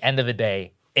 and at the end of the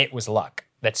day, it was luck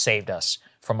that saved us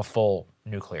from a full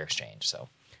nuclear exchange. So,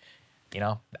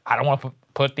 I don't want to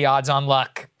put the odds on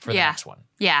luck for the next one.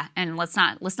 Yeah, and let's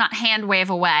not hand wave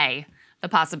away the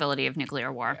possibility of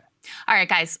nuclear war. Yeah. All right,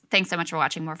 guys, thanks so much for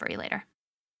watching. More for you later.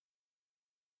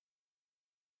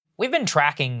 We've been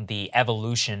tracking the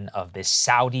evolution of this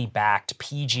Saudi-backed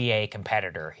PGA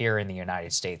competitor here in the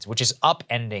United States, which is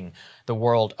upending the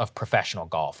world of professional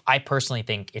golf. I personally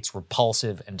think it's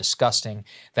repulsive and disgusting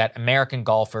that American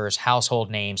golfers,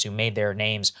 household names who made their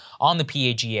names on the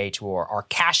PGA Tour, are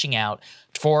cashing out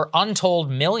for untold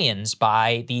millions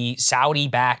by the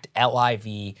Saudi-backed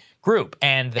LIV group.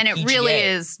 And it PGA, really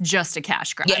is just a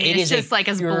cash grab. Yeah, it's just like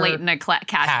as blatant a cash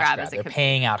grab as it could be. They're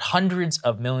paying out hundreds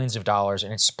of millions of dollars,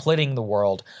 and it's splitting the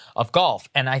world of golf.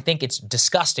 And I think it's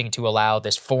disgusting to allow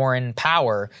this foreign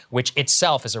power, which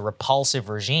itself is a repulsive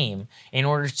regime, in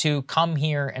order to come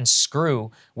here and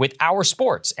screw with our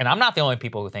sports. And I'm not the only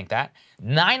people who think that.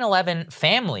 9/11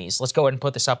 families, let's go ahead and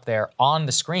put this up there on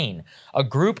the screen. A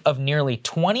group of nearly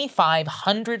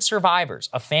 2,500 survivors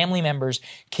of family members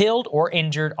killed or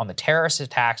injured on the terrorist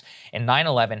attacks in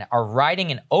 9/11 are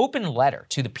writing an open letter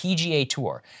to the PGA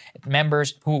Tour,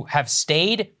 members who have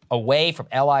stayed away from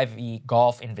LIV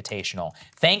Golf Invitational,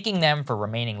 thanking them for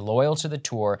remaining loyal to the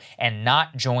tour and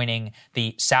not joining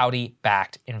the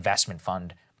Saudi-backed investment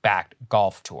fund-backed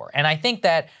golf tour. And I think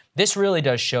that this really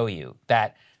does show you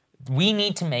that we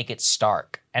need to make it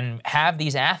stark and have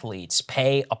these athletes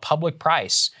pay a public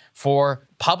price for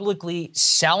publicly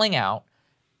selling out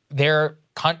their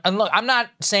and look, I'm not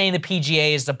saying the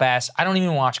PGA is the best. I don't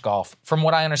even watch golf. From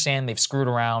what I understand, they've screwed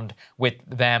around with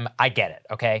them. I get it,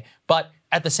 okay? But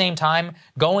at the same time,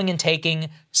 going and taking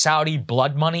Saudi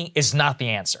blood money is not the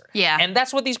answer. Yeah. And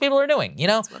that's what these people are doing,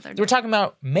 That's what they're doing. We're talking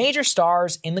about major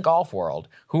stars in the golf world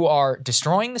who are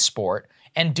destroying the sport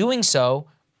and doing so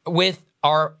with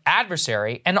our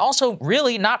adversary and also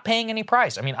really not paying any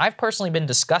price. I mean, I've personally been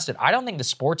disgusted. I don't think the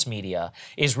sports media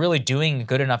is really doing a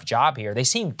good enough job here. They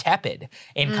seem tepid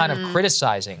in kind of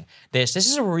criticizing this. This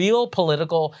is a real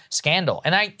political scandal.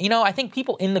 And I think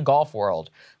people in the golf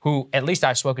world who at least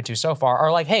I've spoken to so far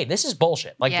are like, hey, this is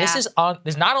bullshit. Like this is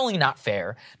not only not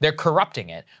fair, they're corrupting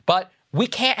it, but we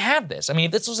can't have this. I mean,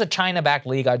 if this was a China-backed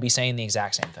league, I'd be saying the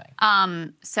exact same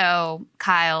thing. So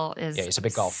Kyle is he's a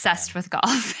big golf obsessed fan. with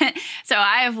golf. So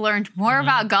I have learned more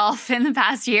about golf in the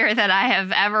past year than I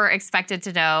have ever expected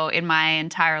to know in my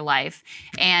entire life.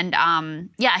 And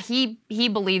he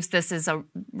believes this is a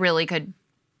really good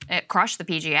crush the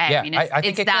PGA. Yeah, I mean,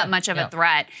 it's that much of a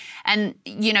threat. And,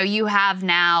 you have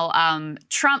now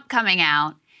Trump coming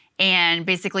out and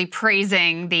basically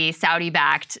praising the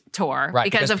Saudi-backed tour. Right,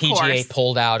 because of PGA course,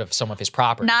 pulled out of some of his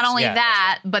properties. Not only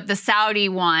that, but the Saudi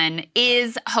one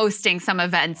is hosting some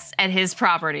events at his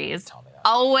properties. Tell me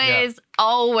that.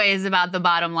 Always about the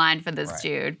bottom line for this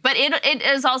dude. But it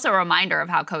is also a reminder of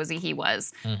how cozy he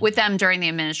was with them during the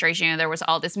administration. There was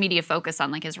all this media focus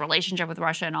on like his relationship with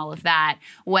Russia and all of that.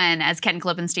 When, as Ken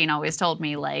Klippenstein always told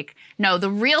me, like, no,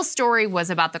 the real story was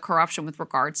about the corruption with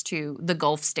regards to the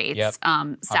Gulf states,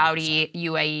 Saudi, 100%.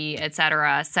 UAE, et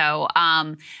cetera. So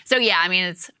yeah, I mean,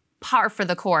 it's par for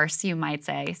the course, you might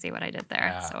say. See what I did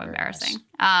there? So embarrassing.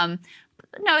 Nice.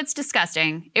 No, it's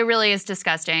disgusting. It really is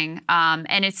disgusting.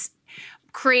 And it's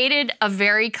created a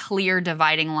very clear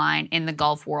dividing line in the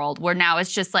golf world where now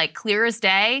it's just like clear as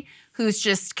day who's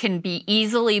just can be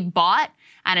easily bought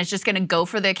and it's just going to go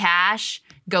for the cash,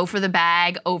 go for the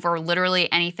bag over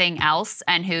literally anything else,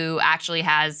 and who actually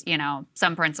has,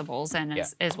 some principles and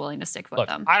is willing to stick with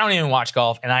them. I don't even watch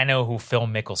golf, and I know who Phil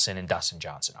Mickelson and Dustin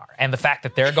Johnson are. And the fact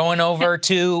that they're going over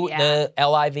to the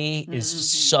LIV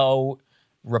is so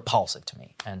repulsive to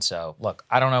me. And so, look,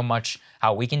 I don't know much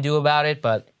how we can do about it,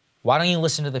 but why don't you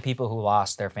listen to the people who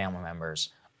lost their family members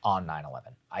on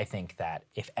 9/11? I think that,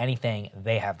 if anything,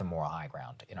 they have the moral high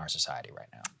ground in our society right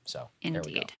now. So, there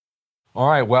we go. All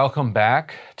right, welcome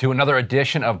back to another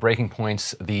edition of Breaking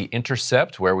Point's The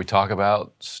Intercept, where we talk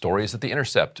about stories that The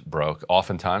Intercept broke.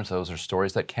 Oftentimes, those are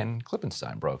stories that Ken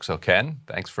Klippenstein broke. So, Ken,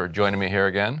 thanks for joining me here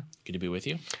again. Good to be with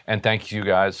you. And thank you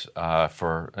guys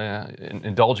for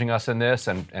indulging us in this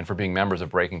and for being members of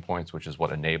Breaking Points, which is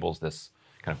what enables this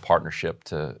kind of partnership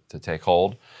to take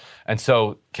hold. And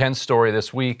so Ken's story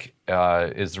this week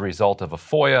is the result of a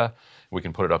FOIA. We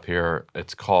can put it up here.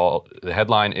 The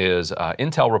headline is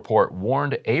Intel report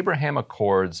warned Abraham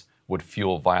Accords would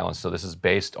fuel violence. So this is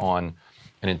based on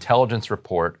an intelligence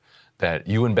report that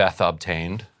you and Beth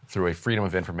obtained through a Freedom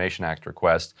of Information Act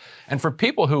request. And for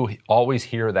people who always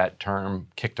hear that term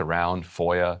kicked around,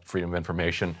 FOIA, Freedom of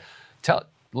Information,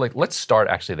 let's start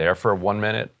actually there for 1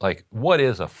 minute. Like, what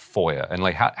is a FOIA? And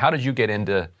like, how did you get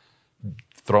into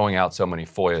throwing out so many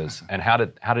FOIAs? And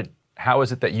how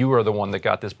is it that you are the one that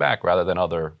got this back rather than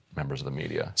other members of the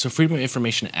media? So Freedom of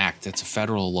Information Act, that's a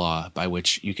federal law by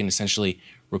which you can essentially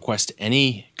request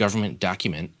any government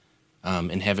document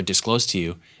and have it disclosed to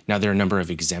you. Now, there are a number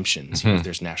of exemptions. If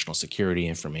there's national security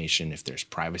information, if there's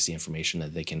privacy information,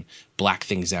 that they can black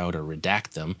things out or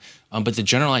redact them. But the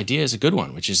general idea is a good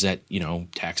one, which is that,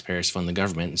 taxpayers fund the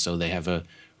government, and so they have a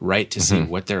right to see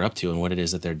what they're up to and what it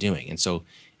is that they're doing. And so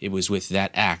it was with that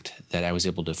act that I was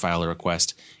able to file a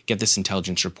request, get this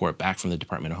intelligence report back from the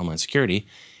Department of Homeland Security,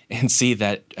 and see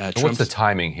that What's the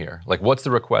timing here? Like, what's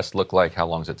the request look like? How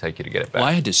long does it take you to get it back? Well,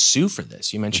 I had to sue for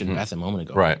this. You mentioned Beth a moment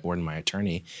ago, right? Or my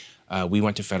attorney. We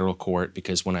went to federal court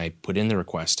because when I put in the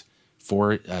request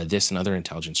for this and other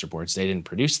intelligence reports, they didn't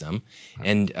produce them. Right.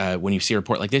 And when you see a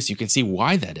report like this, you can see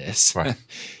why that is. Right.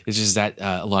 It's just that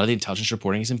a lot of the intelligence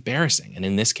reporting is embarrassing. And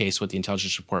in this case, what the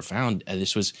intelligence report found,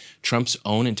 this was Trump's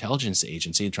own intelligence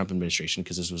agency, the Trump administration,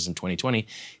 because this was in 2020,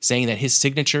 saying that his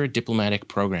signature diplomatic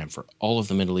program for all of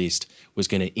the Middle East was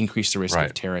going to increase the risk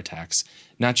of terror attacks,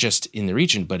 not just in the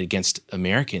region, but against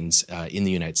Americans in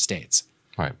the United States.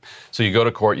 Right. So you go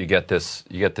to court, you get this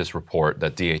report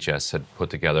that DHS had put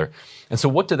together. And so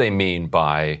what do they mean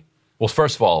by, well,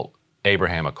 first of all,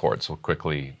 Abraham Accords. We'll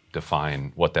quickly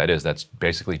define what that is. That's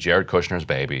basically Jared Kushner's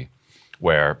baby,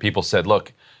 where people said,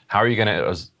 look, how are you going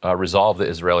to resolve the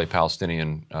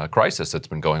Israeli-Palestinian crisis that's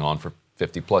been going on for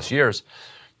 50 plus years?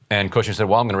 And Kushner said,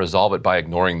 well, I'm going to resolve it by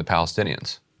ignoring the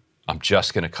Palestinians. I'm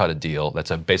just going to cut a deal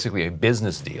that's basically a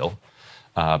business deal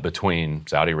between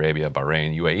Saudi Arabia,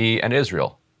 Bahrain, UAE, and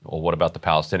Israel. Well, what about the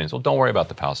Palestinians? Well, don't worry about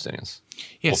the Palestinians.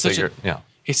 Yeah,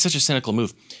 it's such a cynical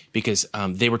move because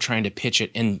they were trying to pitch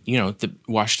it, and the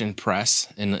Washington press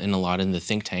and a lot in the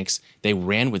think tanks, they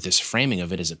ran with this framing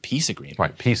of it as a peace agreement.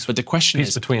 Right, peace. But the question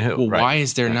is, between who? Well, why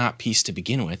is there not peace to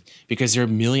begin with? Because there are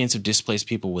millions of displaced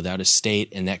people without a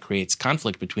state, and that creates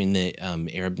conflict between the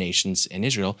Arab nations and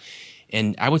Israel.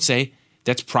 And I would say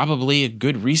that's probably a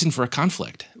good reason for a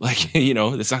conflict. Like,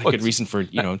 it's not a good reason for,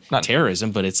 not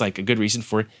terrorism, but it's like a good reason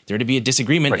for there to be a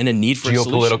disagreement and a need for a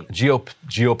solution.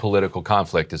 Geopolitical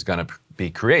conflict is going to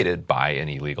be created by an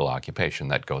illegal occupation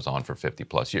that goes on for 50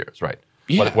 plus years, right?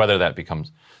 Yeah. Whether that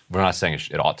becomes, we're not saying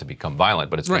it ought to become violent,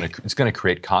 but it's going to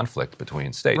create conflict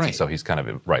between states. Right. And so he's kind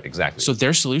of, right, exactly. So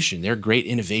their solution, their great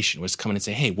innovation was to come in and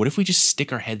say, hey, what if we just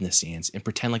stick our head in the sands and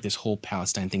pretend like this whole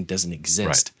Palestine thing doesn't exist?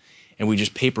 Right. And we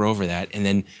just paper over that, and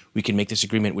then we can make this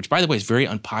agreement, which, by the way, is very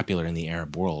unpopular in the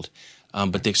Arab world.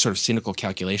 But the sort of cynical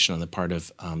calculation on the part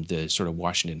of the sort of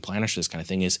Washington planners for this kind of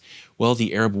thing is, well,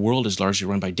 the Arab world is largely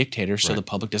run by dictators, so the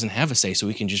public doesn't have a say, so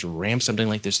we can just ram something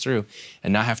like this through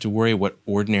and not have to worry what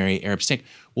ordinary Arabs think.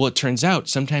 Well, it turns out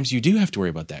sometimes you do have to worry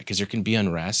about that because there can be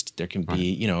unrest, there can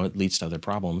be, it leads to other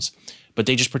problems. But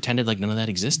they just pretended like none of that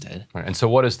existed. Right. And so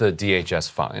what does the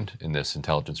DHS find in this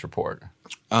intelligence report?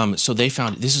 So they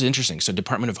found, this is interesting, so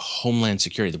Department of Homeland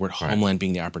Security, the word homeland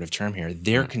being the operative term here,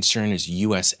 their concern is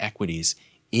U.S. equities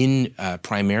in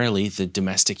primarily the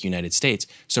domestic United States.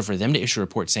 So for them to issue a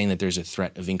report saying that there's a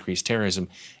threat of increased terrorism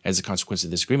as a consequence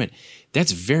of this agreement,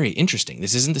 that's very interesting.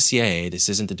 This isn't the CIA, this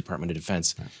isn't the Department of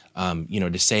Defense.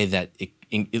 To say that it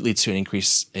leads to an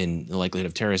increase in the likelihood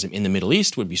of terrorism in the Middle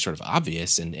East would be sort of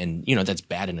obvious, and that's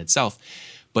bad in itself.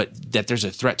 But that there's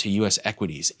a threat to U.S.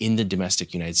 equities in the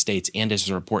domestic United States, and as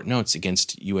the report notes,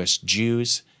 against U.S.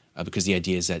 Jews, because the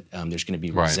idea is that there's going to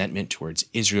be resentment towards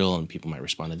Israel, and people might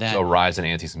respond to that. So a rise in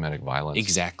anti-Semitic violence.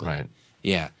 Exactly. Right.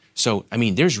 Yeah. So,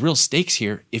 there's real stakes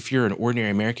here if you're an ordinary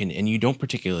American and you don't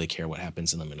particularly care what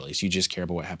happens in the Middle East. You just care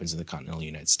about what happens in the continental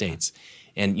United States.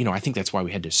 And, I think that's why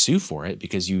we had to sue for it,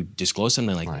 because you disclose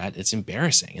something like that, it's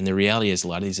embarrassing. And the reality is a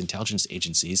lot of these intelligence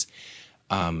agencies,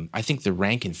 I think the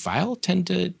rank and file tend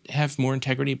to have more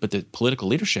integrity, but the political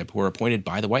leadership who are appointed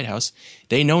by the White House,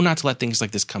 they know not to let things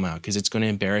like this come out because it's going to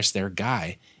embarrass their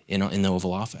guy in the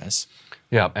Oval Office.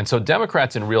 Yeah, and so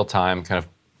Democrats in real time kind of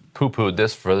poo-pooed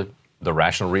this for the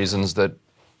rational reasons that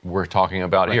we're talking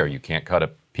about here. You can't cut a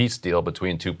peace deal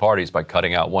between two parties by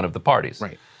cutting out one of the parties.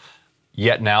 Right.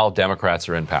 Yet now Democrats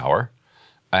are in power.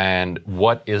 And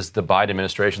what is the Biden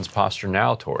administration's posture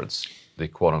now towards the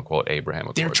quote-unquote Abraham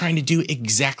Accords. They're trying to do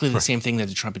exactly the same thing that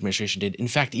the Trump administration did. In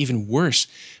fact, even worse,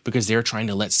 because they're trying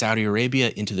to let Saudi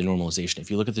Arabia into the normalization.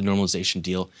 If you look at the normalization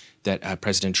deal that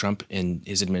President Trump and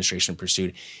his administration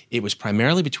pursued, it was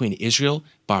primarily between Israel,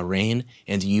 Bahrain,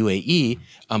 and the UAE.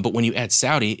 But when you add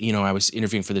Saudi, I was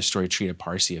interviewing for this story Trita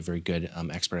Parsi, a very good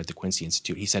expert at the Quincy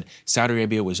Institute. He said Saudi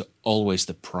Arabia was always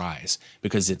the prize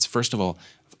because it's, first of all,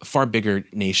 a far bigger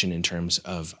nation in terms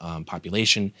of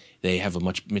population. They have a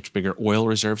much bigger oil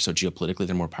reserve, so geopolitically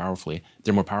they're more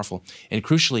powerful. And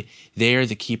crucially, they are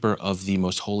the keeper of the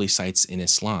most holy sites in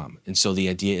Islam. And so the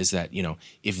idea is that,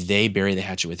 if they bury the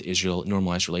hatchet with Israel,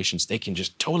 normalize relations, they can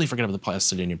just totally forget about the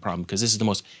Palestinian problem because this is the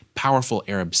most powerful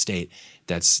Arab state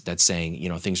that's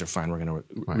saying, things are fine, we're going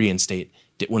to reinstate.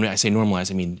 When I say normalize,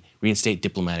 I mean reinstate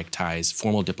diplomatic ties,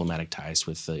 formal diplomatic ties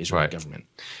with the Israeli government.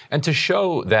 And to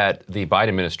show that the Biden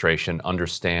administration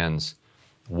understands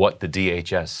what the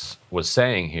DHS was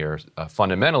saying here,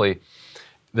 fundamentally,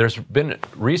 there's been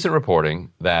recent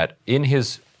reporting that in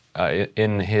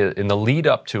the lead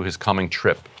up to his coming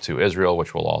trip to Israel,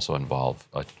 which will also involve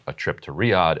a trip to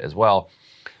Riyadh as well,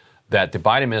 that the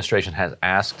Biden administration has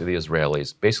asked the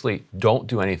Israelis, basically, don't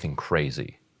do anything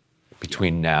crazy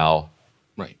between now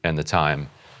and the time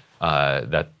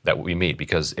that we meet,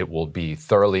 because it will be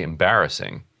thoroughly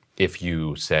embarrassing if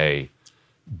you, say,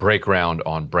 break ground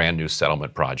on brand new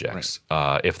settlement projects.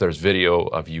 If there's video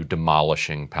of you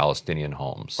demolishing Palestinian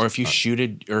homes, or if you shoot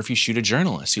a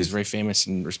journalist who's very famous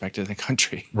and respected in the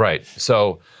country. Right.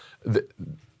 So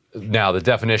now the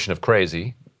definition of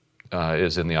crazy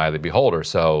is in the eye of the beholder.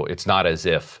 So it's not as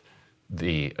if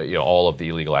all of the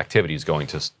illegal activity is going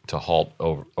to halt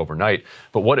overnight.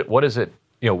 But what is it?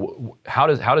 How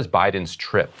does Biden's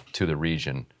trip to the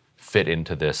region fit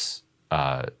into this?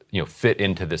 Fit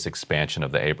into this expansion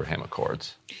of the Abraham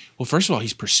Accords? Well, first of all,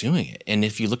 he's pursuing it. And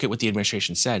if you look at what the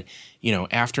administration said,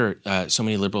 after so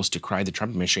many liberals decried the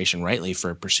Trump administration rightly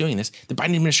for pursuing this, the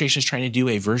Biden administration is trying to do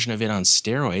a version of it on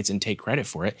steroids and take credit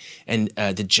for it. And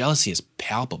the jealousy is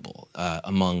palpable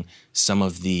among some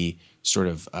of the sort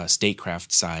of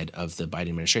statecraft side of the Biden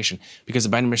administration, because the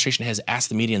Biden administration has asked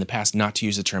the media in the past not to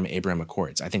use the term Abraham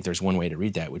Accords. I think there's one way to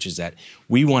read that, which is that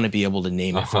we want to be able to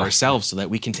name it for ourselves so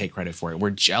that we can take credit for it. We're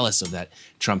jealous of that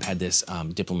Trump had this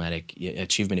diplomatic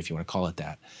achievement, if you want to call it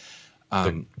that.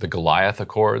 The Goliath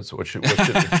Accords? What should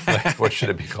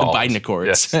it be called? The Biden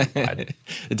Accords. Yes, Biden.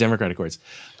 The Democrat Accords.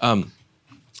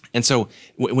 And so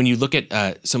when you look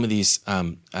at some of these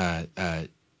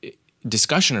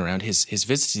discussion around his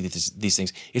visits to these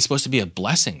things, it's supposed to be a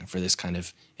blessing for this kind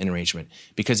of an arrangement.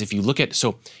 Because if you look at,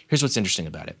 so here's what's interesting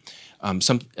about it.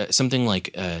 Something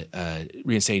like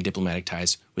reinstating diplomatic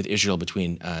ties with Israel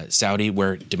between Saudi,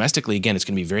 where domestically, again, it's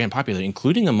going to be very unpopular,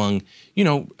 including among,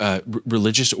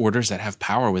 religious orders that have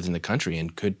power within the country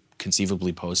and could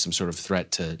conceivably pose some sort of threat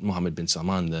to Mohammed bin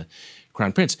Salman, the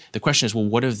crown prince. The question is, well,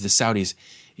 what are the Saudis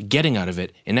getting out of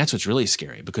it? And that's what's really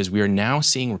scary, because we are now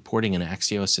seeing reporting in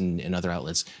Axios and other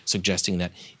outlets suggesting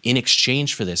that in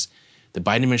exchange for this, the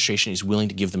Biden administration is willing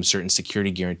to give them certain security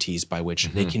guarantees by which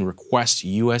they can request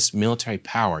U.S. military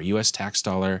power, U.S. tax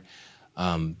dollar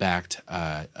backed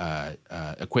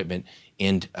equipment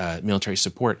and military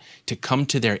support to come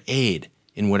to their aid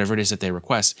in whatever it is that they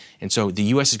request. And so the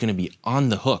U.S. is going to be on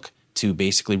the hook to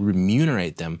basically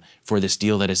remunerate them for this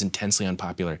deal that is intensely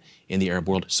unpopular in the Arab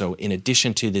world. So in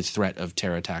addition to the threat of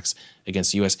terror attacks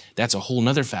against the U.S., that's a whole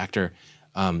other factor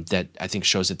that I think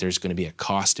shows that there's going to be a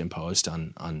cost imposed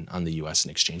on the U.S.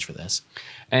 in exchange for this.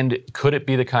 And could it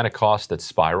be the kind of cost that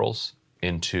spirals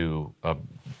into a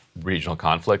regional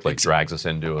conflict, like drags us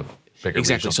into a bigger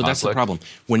regional So conflict? That's the problem.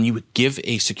 When you give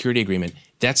a security agreement,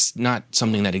 that's not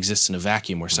something that exists in a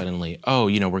vacuum where suddenly, we're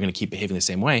going to keep behaving the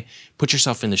same way. Put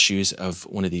yourself in the shoes of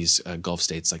one of these Gulf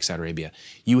states like Saudi Arabia.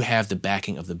 You have the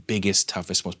backing of the biggest,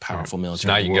 toughest, most powerful military.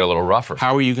 So now you can get a little rougher.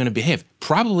 How are you going to behave?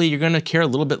 Probably you're going to care a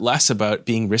little bit less about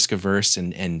being risk averse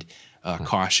and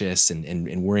cautious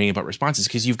and worrying about responses,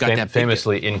 because you've got that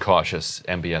famously incautious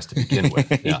MBS to begin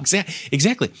with. Yeah.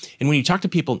 Exactly. And when you talk to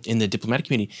people in the diplomatic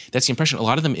community, that's the impression. A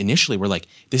lot of them initially were like,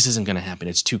 this isn't going to happen.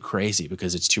 It's too crazy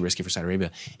because it's too risky for Saudi Arabia.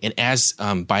 And as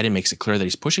Biden makes it clear that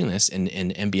he's pushing this, and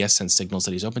MBS sends signals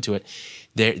that he's open to it,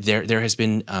 there has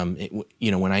been,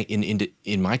 when I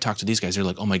in my talk to these guys, they're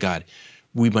like, oh my God,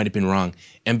 we might have been wrong.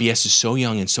 MBS is so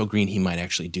young and so green, he might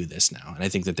actually do this now. And I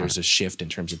think that there's a shift in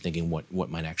terms of thinking what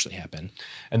might actually happen.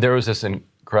 And there was this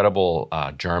incredible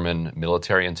German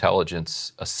military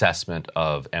intelligence assessment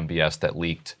of MBS that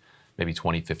leaked maybe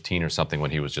 2015 or something,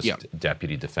 when he was just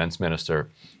deputy defense minister,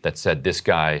 that said this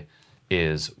guy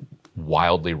is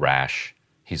wildly rash.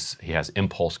 He has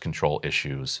impulse control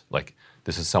issues, like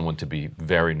this is someone to be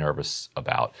very nervous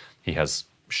about. He has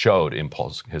showed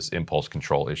his impulse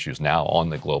control issues now on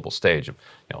the global stage of,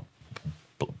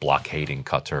 blockading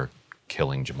Qatar,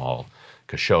 killing Jamal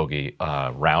Khashoggi,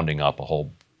 rounding up a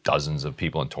whole dozens of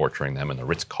people and torturing them in the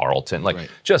Ritz-Carlton,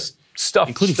 just stuff,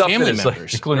 including stuff family that is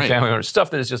members, including family members,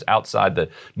 stuff that is just outside the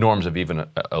norms of even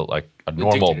a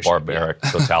normal barbaric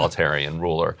totalitarian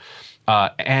ruler,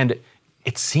 and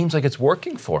it seems like it's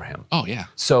working for him. Oh yeah.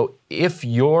 So if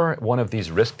you're one of these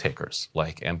risk takers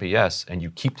like MBS, and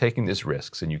you keep taking these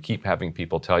risks, and you keep having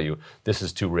people tell you this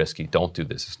is too risky, don't do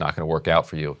this, it's not going to work out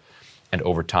for you, and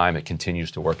over time it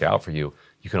continues to work out for you,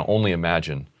 you can only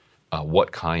imagine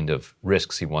what kind of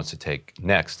risks he wants to take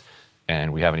next.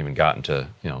 And we haven't even gotten to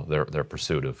their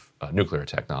pursuit of nuclear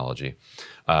technology,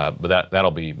 but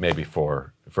that'll be maybe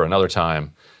for another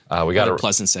time. We got a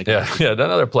pleasant segment. Yeah,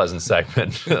 another pleasant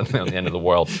segment on the end of the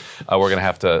world. We're going to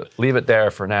have to leave it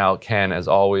there for now. Ken, as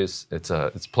always, it's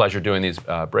a pleasure doing these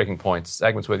Breaking Points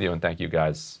segments with you, and thank you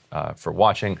guys for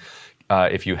watching.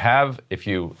 If you have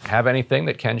anything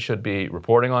that Ken should be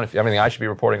reporting on, if you have anything I should be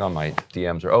reporting on, my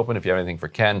DMs are open. If you have anything for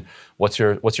Ken, what's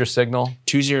your signal?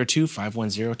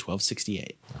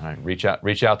 202-510-1268. All right, reach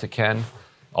out to Ken.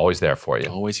 Always there for you.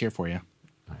 Always here for you.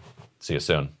 All right. See you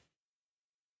soon.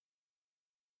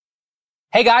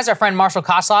 Hey guys, our friend Marshall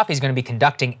Kosloff, he's going to be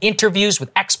conducting interviews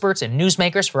with experts and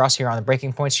newsmakers for us here on the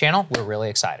Breaking Points channel. We're really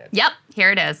excited. Yep,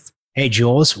 here it is. Hey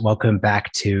Jules, welcome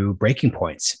back to Breaking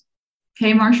Points.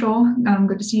 Hey Marshall,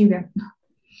 good to see you again.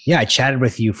 Yeah, I chatted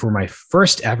with you for my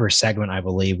first ever segment, I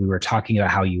believe. We were talking about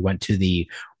how you went to the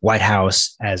White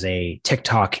House as a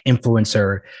TikTok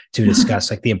influencer to discuss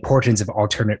the importance of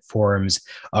alternate forms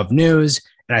of news.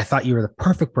 And I thought you were the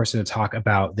perfect person to talk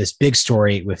about this big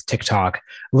story with TikTok a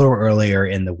little earlier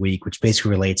in the week, which basically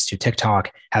relates to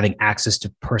TikTok having access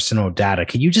to personal data.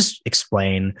 Can you just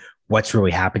explain what's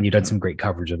really happened? You've done some great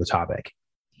coverage of the topic.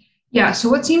 Yeah, so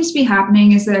what seems to be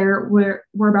happening is there were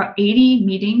about 80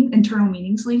 internal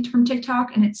meetings leaked from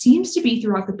TikTok, and it seems to be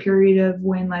throughout the period of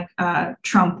when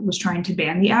Trump was trying to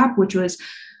ban the app, which was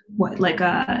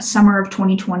summer of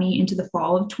 2020 into the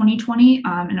fall of 2020.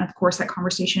 And of course, that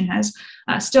conversation has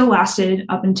still lasted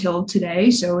up until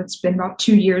today. So it's been about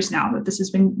 2 years now that this has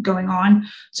been going on.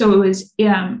 So it was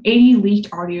 80 leaked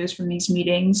audios from these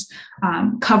meetings,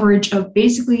 coverage of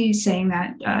basically saying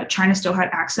that China still had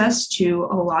access to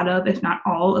a lot of, if not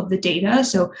all of the data.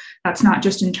 So that's not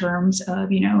just in terms of,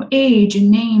 age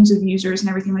and names of users and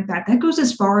everything like that. That goes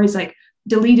as far as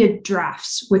deleted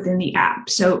drafts within the app.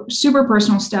 So super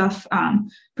personal stuff.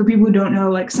 For people who don't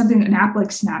know, an app like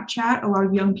Snapchat, a lot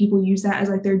of young people use that as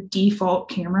their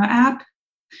default camera app.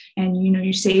 And,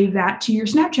 you save that to your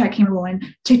Snapchat camera roll.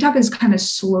 And TikTok is kind of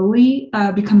slowly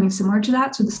becoming similar to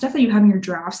that. So the stuff that you have in your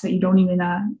drafts that you don't even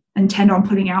intend on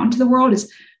putting out into the world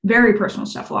is very personal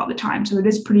stuff a lot of the time. So it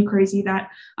is pretty crazy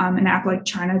that an app like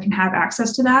China can have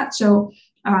access to that. So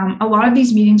a lot of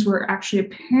these meetings were actually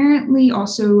apparently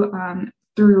also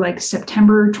through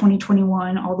September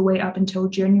 2021 all the way up until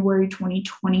January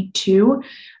 2022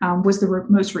 was the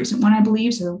most recent one, I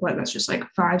believe. So that's just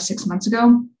 5-6 months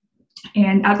ago.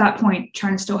 And at that point,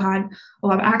 China still had a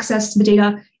lot of access to the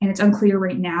data, and it's unclear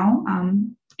right now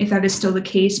if that is still the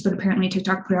case. But apparently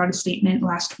TikTok put out a statement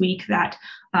last week that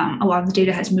a lot of the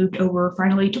data has moved over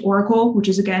finally to Oracle, which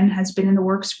has been in the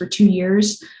works for 2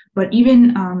 years. But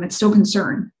even it's still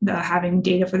concerned having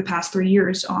data for the past 3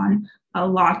 years on a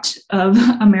lot of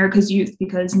America's youth,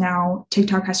 because now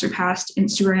TikTok has surpassed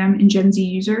Instagram and Gen Z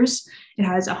users. It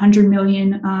has 100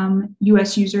 million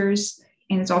US users,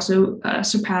 and it's also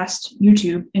surpassed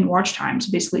YouTube in watch time, so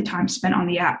basically time spent on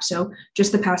the app. So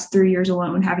just the past 3 years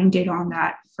alone, having data on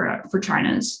that for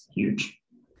China is huge.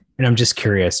 And I'm just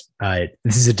curious,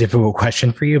 this is a difficult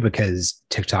question for you because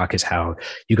TikTok is how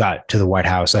you got to the White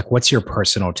House. What's your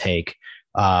personal take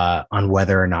on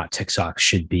whether or not TikTok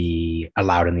should be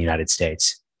allowed in the United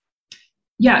States?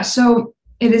 Yeah, so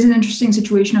it is an interesting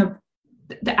situation of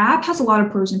the app has a lot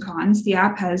of pros and cons. The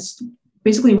app has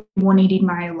basically 180'd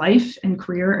my life and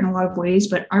career in a lot of ways.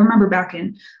 But I remember back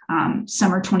in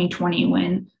summer 2020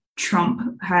 when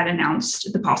Trump had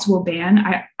announced the possible ban,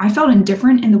 I felt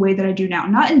indifferent in the way that I do now.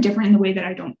 Not indifferent in the way that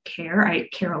I don't care. I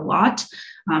care a lot.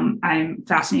 I'm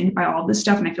fascinated by all this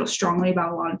stuff, and I feel strongly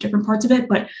about a lot of different parts of it.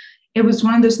 But it was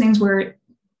one of those things where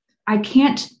I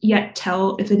can't yet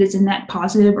tell if it is a net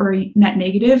positive or a net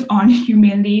negative on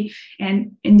humanity.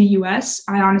 And in the US,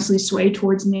 I honestly sway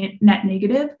towards net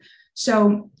negative.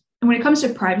 So when it comes to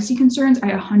privacy concerns,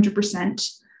 I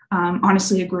 100%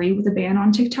 honestly agree with the ban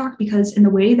on TikTok, because in the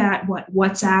way that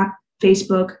WhatsApp,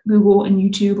 Facebook, Google, and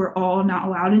YouTube are all not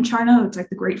allowed in China, it's like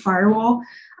the Great Firewall.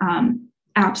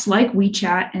 apps like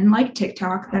WeChat and like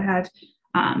TikTok that have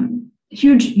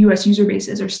huge US user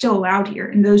bases are still allowed here.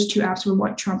 And those two apps were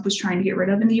what Trump was trying to get rid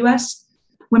of in the US.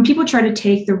 When people try to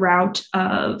take the route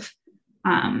of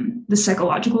the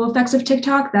psychological effects of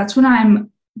TikTok, that's when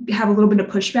have a little bit of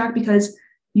pushback, because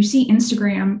you see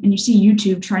Instagram and you see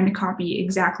YouTube trying to copy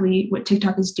exactly what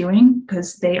TikTok is doing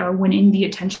because they are winning the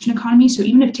attention economy. So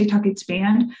even if TikTok gets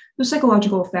banned, those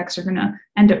psychological effects are going to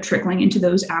end up trickling into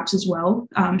those apps as well.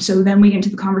 So then we get into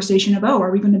the conversation of, are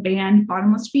we going to ban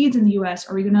bottomless feeds in the US?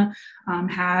 Are we going to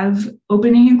have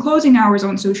opening and closing hours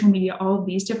on social media? All of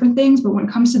these different things. But when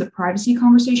it comes to the privacy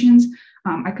conversations,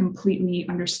 I completely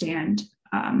understand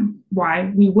why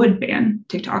we would ban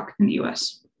TikTok in the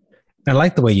US. I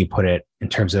like the way you put it in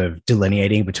terms of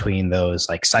delineating between those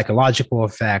like psychological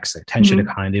effects, attention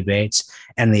economy debates,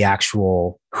 and the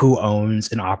actual who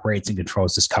owns and operates and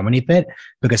controls this company bit.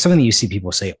 Because something that you see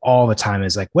people say all the time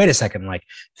is like, wait a second, like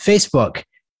Facebook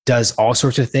does all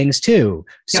sorts of things too.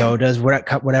 So does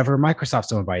whatever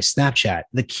Microsoft's owned by, Snapchat.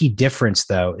 The key difference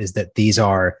though is that these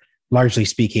are, largely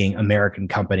speaking, American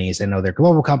companies. I know they're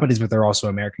global companies, but they're also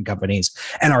American companies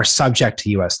and are subject to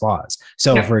US laws.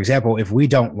 So for example, if we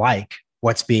don't like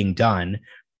what's being done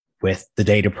with the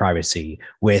data privacy,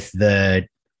 with the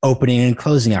opening and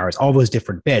closing hours, all those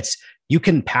different bits, you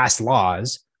can pass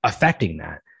laws affecting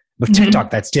that. With TikTok,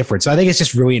 that's different. So I think it's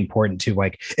just really important to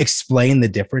like explain the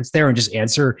difference there and just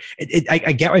answer.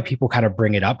 I get why people kind of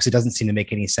bring it up because it doesn't seem to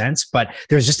make any sense, but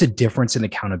there's just a difference in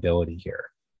accountability here.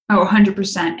 Oh,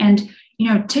 100%. And,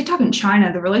 TikTok in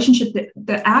China, the relationship,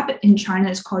 the app in China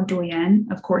is called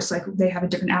Douyin. Of course, like they have a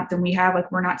different app than we have.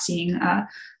 Like we're not seeing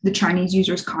the Chinese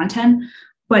users' content.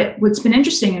 But what's been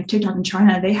interesting in TikTok in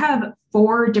China, they have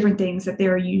 4 different things that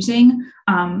they're using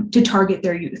to target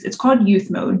their youth. It's called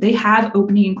youth mode. They have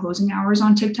opening and closing hours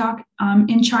on TikTok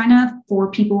in China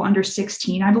for people under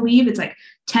 16, I believe. It's like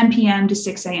 10 p.m. to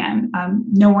 6 a.m.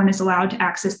 No one is allowed to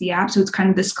access the app. So it's kind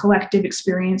of this collective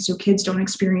experience. So kids don't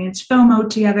experience FOMO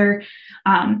together.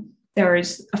 There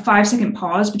is a 5-second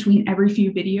pause between every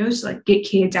few videos to like get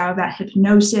kids out of that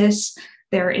hypnosis.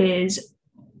 There is,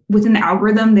 within the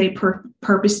algorithm, they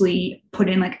purposely put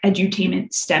in like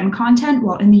edutainment STEM content,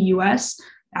 while in the US,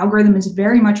 the algorithm is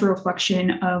very much a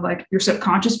reflection of like your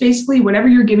subconscious, basically. Whatever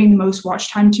you're giving the most watch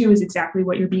time to is exactly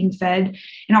what you're being fed.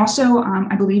 And also,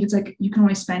 I believe it's like you can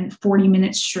only spend 40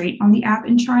 minutes straight on the app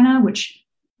in China, which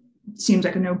seems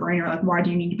like a no-brainer. Like, why do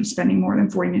you need to be spending more than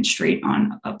 40 minutes straight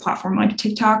on a platform like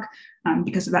TikTok?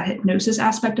 Because of that hypnosis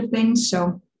aspect of things.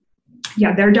 So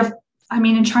yeah, they're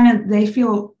in China, they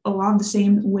feel a lot of the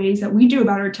same ways that we do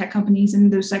about our tech companies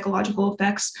and those psychological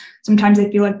effects. Sometimes they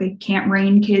feel like they can't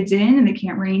rein kids in and they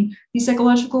can't rein these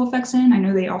psychological effects in. I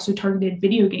know they also targeted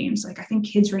video games. Like I think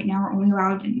kids right now are only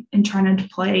allowed in China to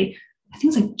play, I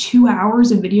think it's like 2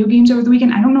 hours of video games over the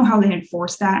weekend. I don't know how they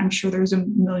enforce that. I'm sure there's a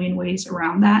million ways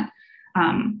around that.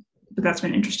 But that's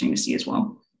been interesting to see as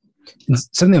well.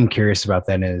 Something I'm curious about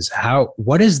then is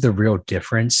what is the real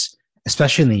difference,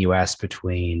 especially in the US,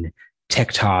 between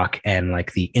TikTok and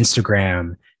like the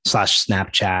Instagram /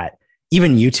 Snapchat,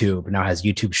 even YouTube now has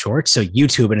YouTube Shorts. So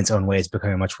YouTube in its own way is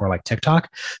becoming much more like TikTok.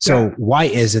 So why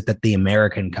is it that the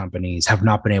American companies have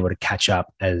not been able to catch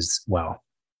up as well?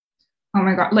 Oh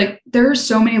my God. Like there are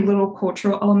so many little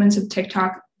cultural elements of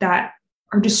TikTok that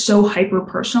are just so hyper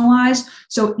personalized.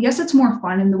 So yes, it's more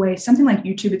fun in the way something like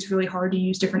YouTube, it's really hard to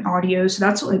use different audios. So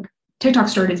that's what like TikTok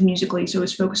started as Musical.ly, so it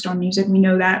was focused on music. We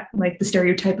know that like the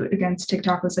stereotype against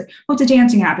TikTok was like, well, it's a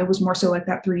dancing app. It was more so like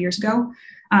that 3 years ago.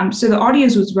 So the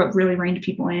audios was what really reined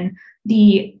people in.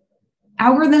 The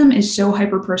algorithm is so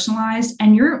hyper personalized,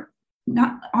 and you're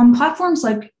not on platforms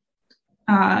like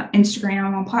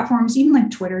Instagram, on platforms even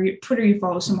like Twitter. You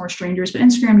follow some more strangers, but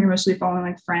Instagram you're mostly following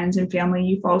like friends and family.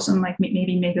 You follow some like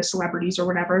maybe mega celebrities or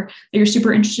whatever that you're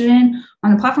super interested in.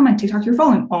 On a platform like TikTok, you're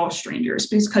following all strangers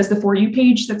because the For You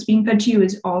page that's being fed to you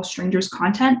is all strangers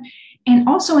content. And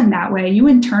also in that way, you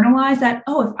internalize that,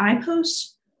 if I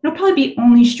post, it'll probably be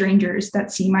only strangers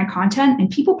that see my content, and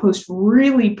people post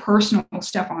really personal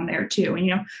stuff on there too. And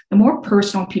the more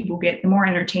personal people get, the more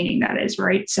entertaining that is,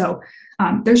 right? So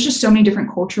there's just so many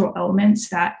different cultural elements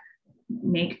that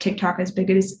make TikTok as big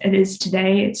as it is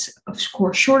today. It's of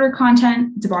course shorter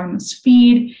content, it's a bottomless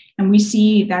feed, and we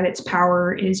see that its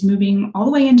power is moving all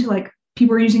the way into like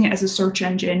people are using it as a search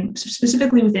engine,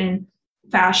 specifically within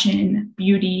fashion,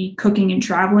 beauty, cooking, and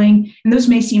traveling. And those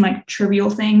may seem like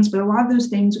trivial things, but a lot of those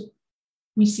things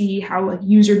we see how like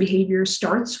user behavior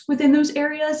starts within those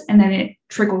areas, and then it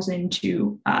trickles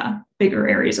into bigger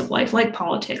areas of life like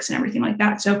politics and everything like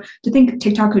that. So to think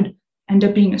TikTok could end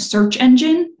up being a search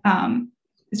engine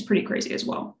is pretty crazy as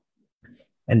well.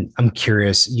 And I'm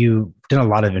curious, you've done a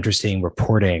lot of interesting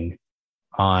reporting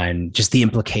on just the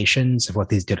implications of what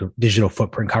these digital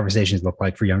footprint conversations look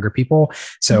like for younger people.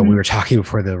 So we were talking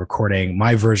before the recording.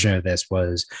 My version of this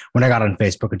was when I got on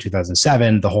Facebook in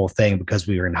 2007, the whole thing, because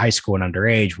we were in high school and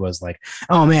underage, was like,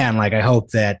 oh man, like I hope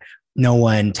that no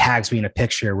one tags me in a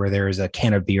picture where there is a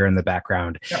can of beer in the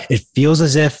background. Yeah. It feels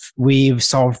as if we've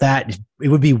solved that. It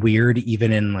would be weird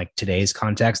even in like today's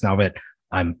context, now that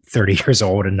I'm 30 years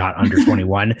old and not under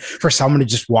 21, for someone to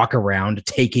just walk around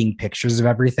taking pictures of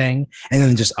everything and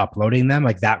then just uploading them.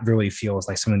 Like that really feels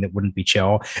like something that wouldn't be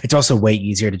chill. It's also way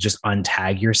easier to just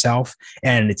untag yourself.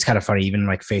 And it's kind of funny, even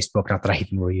like Facebook, not that I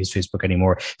even really use Facebook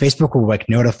anymore. Facebook will like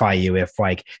notify you if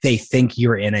like they think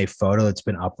you're in a photo that's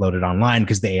been uploaded online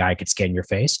because the AI could scan your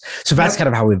face. So that's kind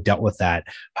of how we've dealt with that.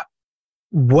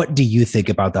 What do you think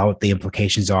about what the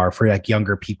implications are for like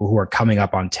younger people who are coming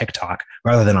up on TikTok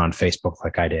rather than on Facebook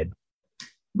like I did?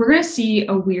 We're going to see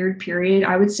a weird period.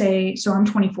 I would say, so I'm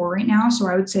 24 right now. So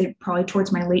I would say probably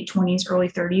towards my late 20s, early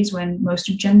 30s, when most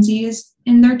of Gen Z is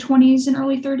in their 20s and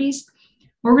early 30s.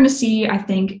 What we're going to see, I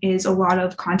think, is a lot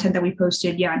of content that we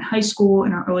posted, in high school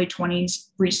in our early 20s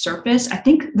resurface. I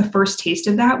think the first taste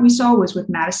of that we saw was with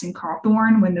Madison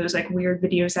Cawthorn, when those like weird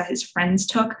videos that his friends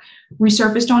took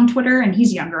resurfaced on Twitter. And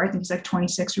he's younger. I think he's like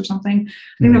 26 or something.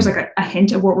 I think there was like a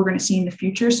hint of what we're going to see in the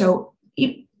future. So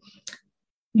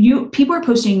people are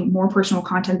posting more personal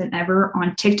content than ever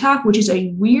on TikTok, which is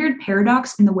a weird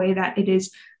paradox in the way that it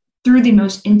is through the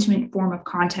most intimate form of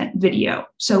content, video.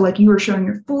 So like you are showing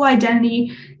your full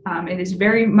identity. It is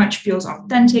very much feels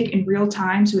authentic in real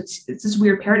time. So it's this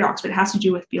weird paradox, but it has to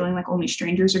do with feeling like only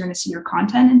strangers are going to see your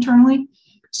content internally.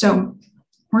 So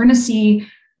we're going to see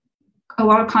a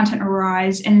lot of content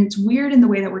arise. And it's weird in the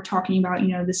way that we're talking about,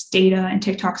 this data and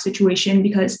TikTok situation,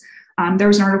 because there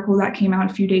was an article that came out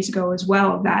a few days ago as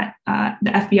well that the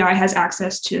FBI has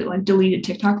access to like deleted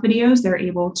TikTok videos. They're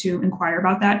able to inquire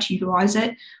about that, to utilize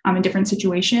it in different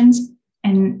situations.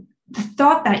 And the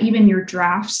thought that even your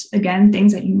drafts, again,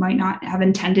 things that you might not have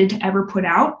intended to ever put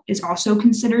out, is also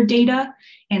considered data.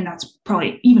 And that's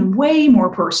probably even way more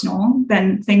personal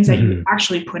than things that you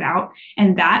actually put out.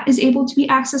 And that is able to be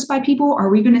accessed by people. Are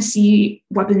we going to see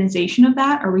weaponization of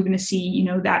that? Are we going to see,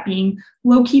 that being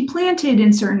low-key planted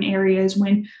in certain areas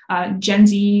when Gen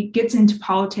Z gets into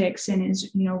politics and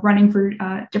is, running for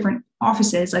different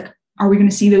offices? Like, are we going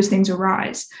to see those things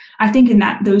arise? I think in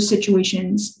those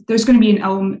situations, there's going to be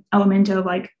an element of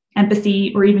like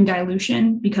empathy or even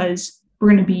dilution, because we're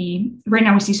going to be, right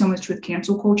now we see so much with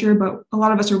cancel culture, but a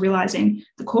lot of us are realizing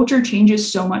the culture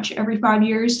changes so much every 5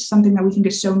 years. Something that we think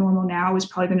is so normal now is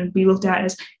probably going to be looked at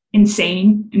as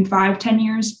insane in 5-10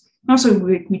 years. And also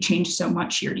we change so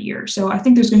much year to year. So I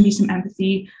think there's going to be some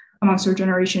empathy amongst our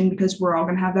generation, because we're all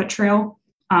going to have that trail.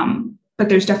 But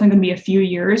there's definitely going to be a few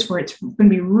years where it's going to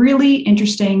be really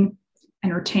interesting,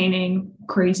 entertaining,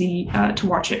 crazy to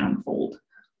watch it unfold.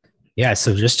 Yeah.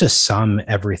 So just to sum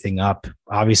everything up,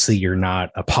 obviously you're not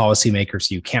a policymaker,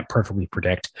 so you can't perfectly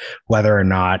predict whether or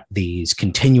not these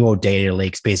continual data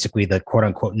leaks, basically the quote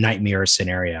unquote nightmare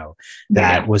scenario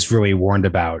that was really warned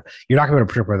about, you're not going to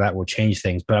predict whether that will change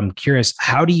things. But I'm curious,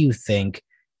 how do you think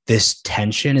this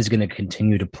tension is going to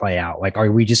continue to play out? Like, are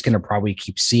we just going to probably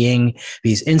keep seeing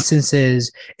these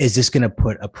instances? Is this going to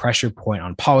put a pressure point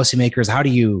on policymakers? How do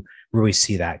you really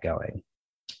see that going?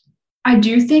 I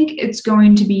do think it's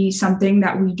going to be something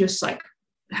that we just like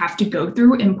have to go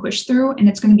through and push through. And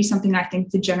it's going to be something I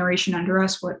think the generation under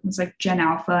us, what was like Gen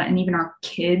Alpha and even our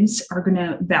kids, are going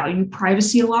to value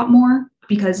privacy a lot more,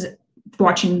 because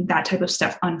watching that type of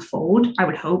stuff unfold, I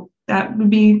would hope that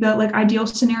would be the like ideal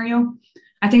scenario.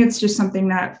 I think it's just something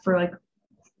that for like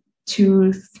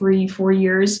 2, 3, 4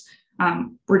 years,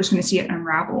 we're just going to see it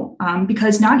unravel.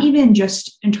 Because not even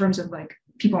just in terms of like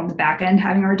people on the back end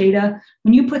having our data,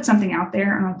 when you put something out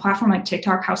there on a platform like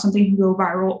TikTok, how something can go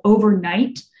viral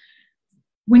overnight,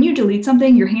 when you delete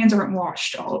something, your hands aren't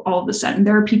washed all of a sudden.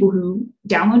 There are people who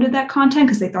downloaded that content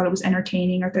because they thought it was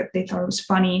entertaining or that they thought it was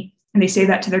funny, and they say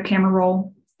that to their camera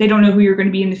roll. They don't know who you're going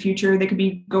to be in the future. They could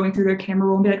be going through their camera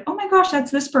roll and be like, oh my gosh,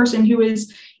 that's this person who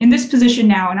is in this position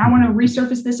now, and I want to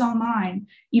resurface this online,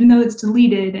 even though it's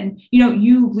deleted. And,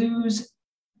 you lose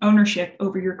ownership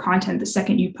over your content the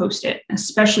second you post it,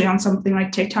 especially on something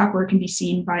like TikTok, where it can be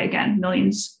seen by, again,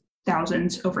 millions,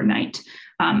 thousands overnight,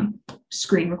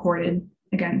 screen recorded,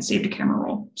 again, saved to camera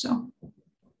roll. So.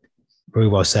 Very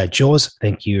well said. Jules,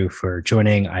 thank you for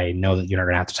joining. I know that you're not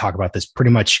going to have to talk about this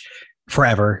pretty much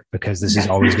forever, because this is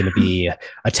always going to be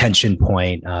a tension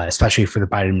point, especially for the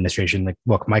Biden administration. Like,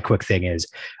 look, my quick thing is,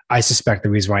 I suspect the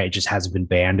reason why it just hasn't been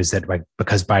banned is that, like,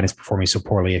 because Biden's performing so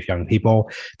poorly with young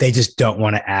people, they just don't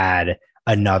want to add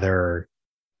another.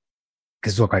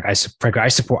 Because look, like I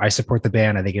support the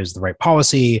ban. I think it was the right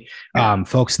policy.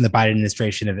 Folks in the Biden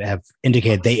administration have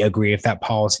indicated they agree with that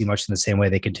policy, much in the same way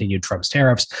they continued Trump's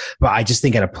tariffs. But I just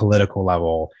think at a political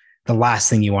level, the last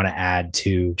thing you want to add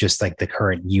to just like the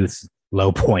current youth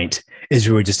low point is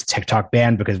really just a TikTok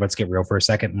ban. Because let's get real for a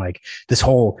second, like this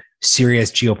whole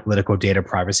serious geopolitical data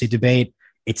privacy debate,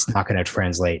 it's not going to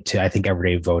translate to, I think,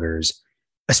 everyday voters,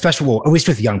 especially, well, at least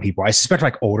with young people. I suspect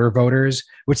like older voters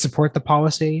would support the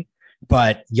policy,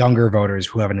 but younger voters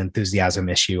who have an enthusiasm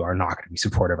issue are not going to be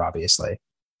supportive, obviously.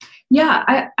 Yeah,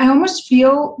 I almost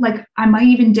feel like I might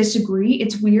even disagree.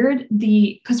 It's weird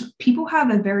because people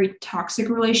have a very toxic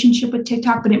relationship with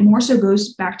TikTok, but it more so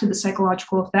goes back to the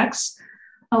psychological effects.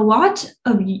 A lot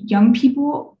of young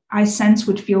people, I sense,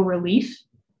 would feel relief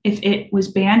if it was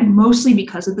banned, mostly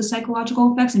because of the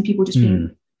psychological effects and people just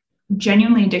being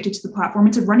genuinely addicted to the platform.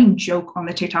 It's a running joke on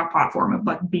the TikTok platform of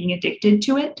like being addicted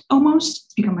to it almost.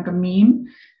 It's become like a meme.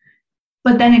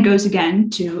 But then it goes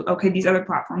again to, okay, these other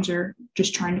platforms are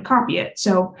just trying to copy it.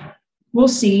 So we'll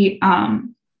see.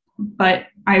 But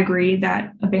I agree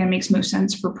that a ban makes most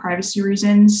sense for privacy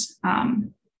reasons.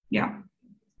 Yeah.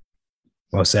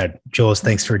 Well said. Jules,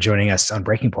 thanks for joining us on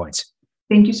Breaking Points.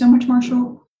 Thank you so much,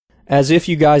 Marshall. As if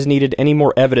you guys needed any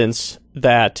more evidence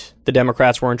that the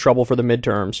Democrats were in trouble for the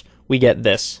midterms, we get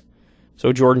this.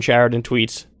 So Jordan Sheridan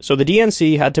tweets, so the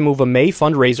DNC had to move a May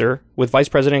fundraiser with Vice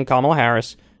President Kamala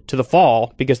Harris to the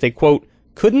fall because they, quote,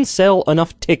 couldn't sell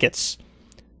enough tickets.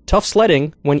 Tough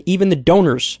sledding when even the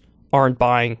donors aren't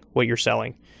buying what you're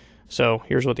selling. So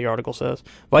here's what the article says.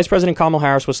 Vice President Kamala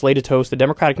Harris was slated to host the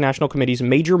Democratic National Committee's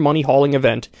major money-hauling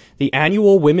event, the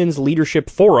annual Women's Leadership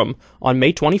Forum, on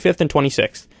May 25th and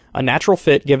 26th. A natural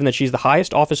fit given that she's the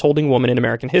highest office-holding woman in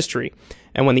American history.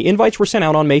 And when the invites were sent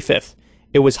out on May 5th,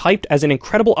 it was hyped as an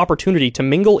incredible opportunity to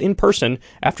mingle in person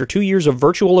after 2 years of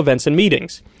virtual events and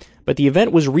meetings. But the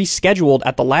event was rescheduled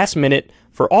at the last minute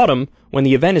for autumn, when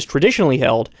the event is traditionally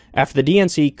held, after the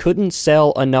DNC couldn't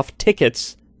sell enough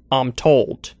tickets, I'm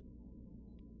told.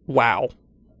 Wow.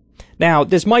 Now,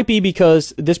 this might be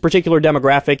because this particular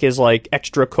demographic is like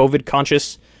extra COVID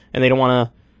conscious and they don't want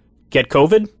to get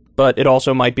COVID. But it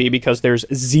also might be because there's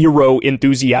zero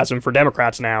enthusiasm for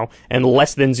Democrats now and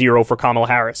less than zero for Kamala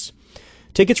Harris.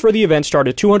 Tickets for the event start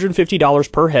at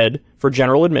 $250 per head for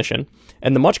general admission,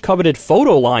 and the much coveted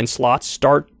photo line slots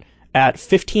start at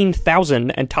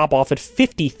 $15,000 and top off at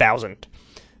 $50,000.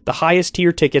 The highest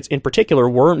tier tickets in particular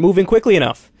weren't moving quickly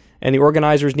enough, and the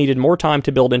organizers needed more time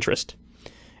to build interest.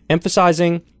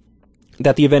 Emphasizing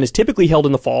that the event is typically held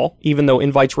in the fall, even though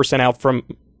invites were sent out for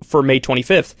May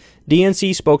 25th,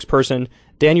 DNC spokesperson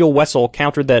Daniel Wessel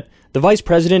countered that the vice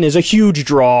president is a huge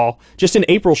draw. Just in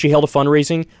April, she held a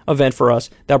fundraising event for us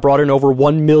that brought in over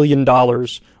 $1 million.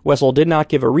 Wessel did not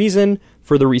give a reason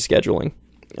for the rescheduling.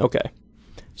 Okay.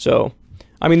 So,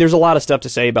 I mean, there's a lot of stuff to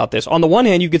say about this. On the one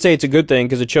hand, you could say it's a good thing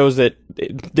because it shows that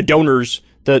the donors,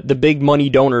 the big money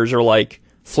donors are like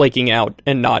flaking out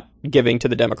and not giving to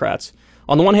the Democrats.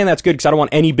 On the one hand, that's good because I don't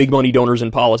want any big money donors in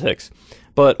politics.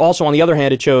 But also, on the other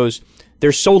hand, it shows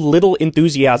there's so little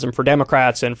enthusiasm for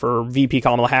Democrats and for VP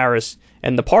Kamala Harris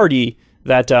and the party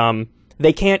that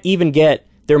they can't even get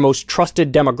their most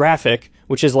trusted demographic,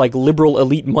 which is like liberal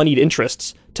elite moneyed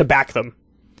interests, to back them.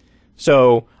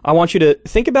 So I want you to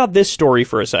think about this story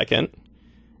for a second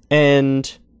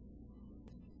and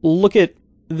look at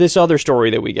this other story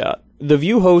that we got. The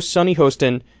View host Sonny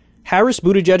Hostin, Harris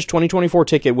Buttigieg 2024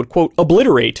 ticket would, quote,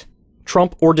 obliterate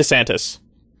Trump or DeSantis.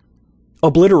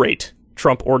 Obliterate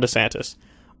Trump or DeSantis.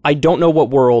 I don't know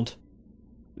what world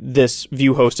this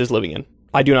View host is living in.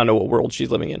 I do not know what world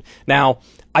she's living in. Now,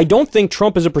 I don't think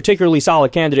Trump is a particularly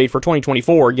solid candidate for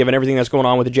 2024, given everything that's going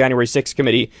on with the January 6th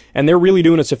committee, and they're really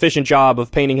doing a sufficient job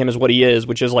of painting him as what he is,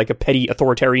 which is like a petty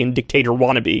authoritarian dictator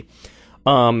wannabe.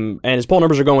 And his poll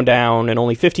numbers are going down, and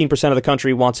only 15% of the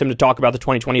country wants him to talk about the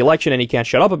 2020 election, and he can't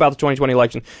shut up about the 2020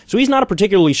 election. So he's not a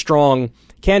particularly strong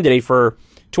candidate for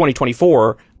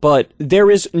 2024, but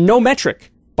there is no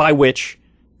metric by which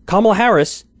Kamala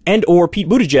Harris and or Pete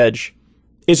Buttigieg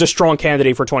is a strong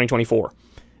candidate for 2024.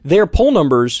 Their poll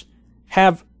numbers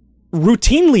have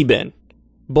routinely been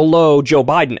below Joe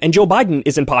Biden, and Joe Biden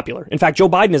isn't popular. In fact, Joe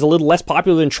Biden is a little less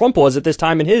popular than Trump was at this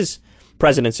time in his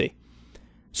presidency.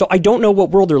 So I don't know what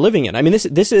world they're living in. I mean,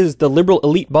 this is the liberal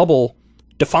elite bubble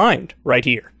defined right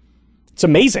here. It's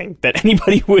amazing that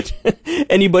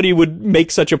anybody would make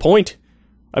such a point.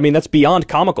 I mean, that's beyond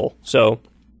comical. So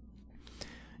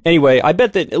anyway, I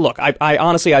bet that, look, I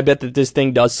honestly, I bet that this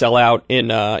thing does sell out in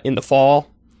the fall,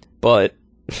 but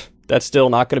that's still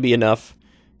not going to be enough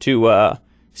to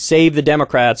save the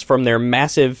Democrats from their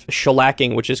massive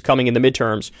shellacking, which is coming in the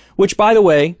midterms, which, by the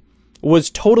way, was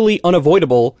totally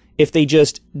unavoidable if they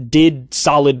just did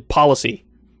solid policy.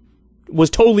 Was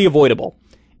totally avoidable.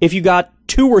 If you got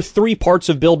 2 or 3 parts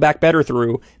of Build Back Better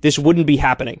through, this wouldn't be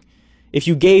happening. If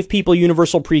you gave people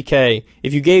universal pre-K,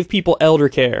 if you gave people elder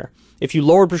care, if you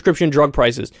lowered prescription drug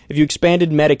prices, if you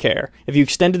expanded Medicare, if you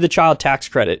extended the child tax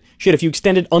credit, if you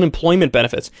extended unemployment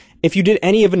benefits, if you did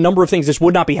any of a number of things, this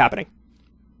would not be happening.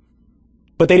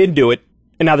 But they didn't do it,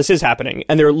 and now this is happening,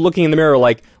 and they're looking in the mirror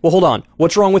like, well, hold on,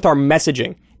 what's wrong with our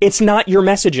messaging? It's not your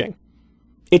messaging.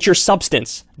 It's your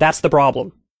substance. That's the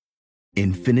problem.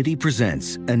 Infiniti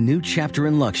presents a new chapter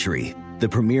in luxury, the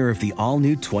premiere of the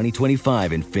all-new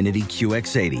 2025 Infiniti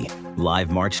QX80, live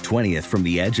March 20th from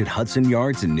the Edge at Hudson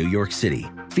Yards in New York City,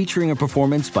 featuring a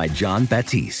performance by John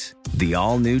Batiste. The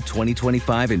all-new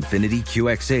 2025 Infiniti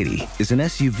QX80 is an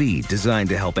SUV designed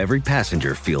to help every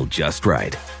passenger feel just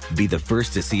right. Be the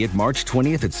first to see it March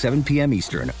 20th at 7 p.m.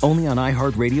 Eastern, only on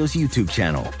iHeartRadio's YouTube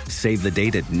channel. Save the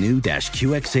date at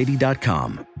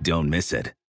new-QX80.com. Don't miss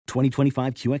it.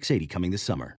 2025 QX80 coming this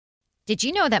summer. Did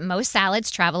you know that most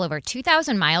salads travel over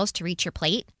 2,000 miles to reach your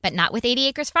plate? But not with 80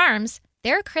 Acres Farms.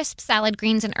 Their crisp salad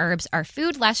greens and herbs are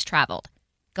food less traveled,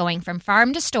 going from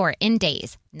farm to store in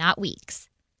days, not weeks.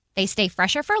 They stay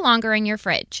fresher for longer in your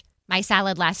fridge. My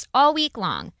salad lasts all week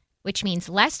long, which means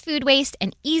less food waste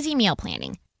and easy meal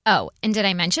planning. Oh, and did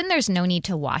I mention there's no need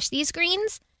to wash these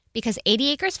greens? Because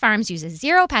 80 Acres Farms uses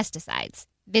 0 pesticides.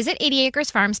 Visit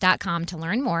 80acresfarms.com to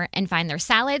learn more and find their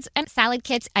salads and salad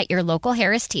kits at your local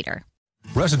Harris Teeter.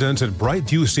 Residents at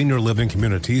Brightview Senior Living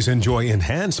Communities enjoy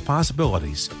enhanced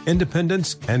possibilities,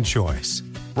 independence, and choice.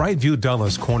 Brightview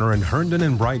Dulles Corner in Herndon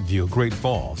and Brightview, Great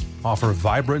Falls, offer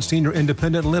vibrant senior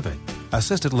independent living,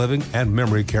 assisted living, and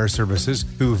memory care services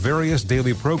through various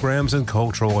daily programs and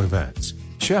cultural events.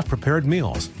 Chef-prepared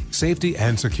meals, safety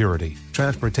and security,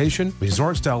 transportation,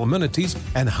 resort-style amenities,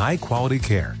 and high-quality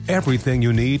care. Everything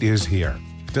you need is here.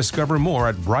 Discover more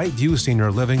at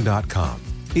brightviewseniorliving.com.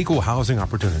 Equal housing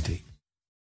opportunity.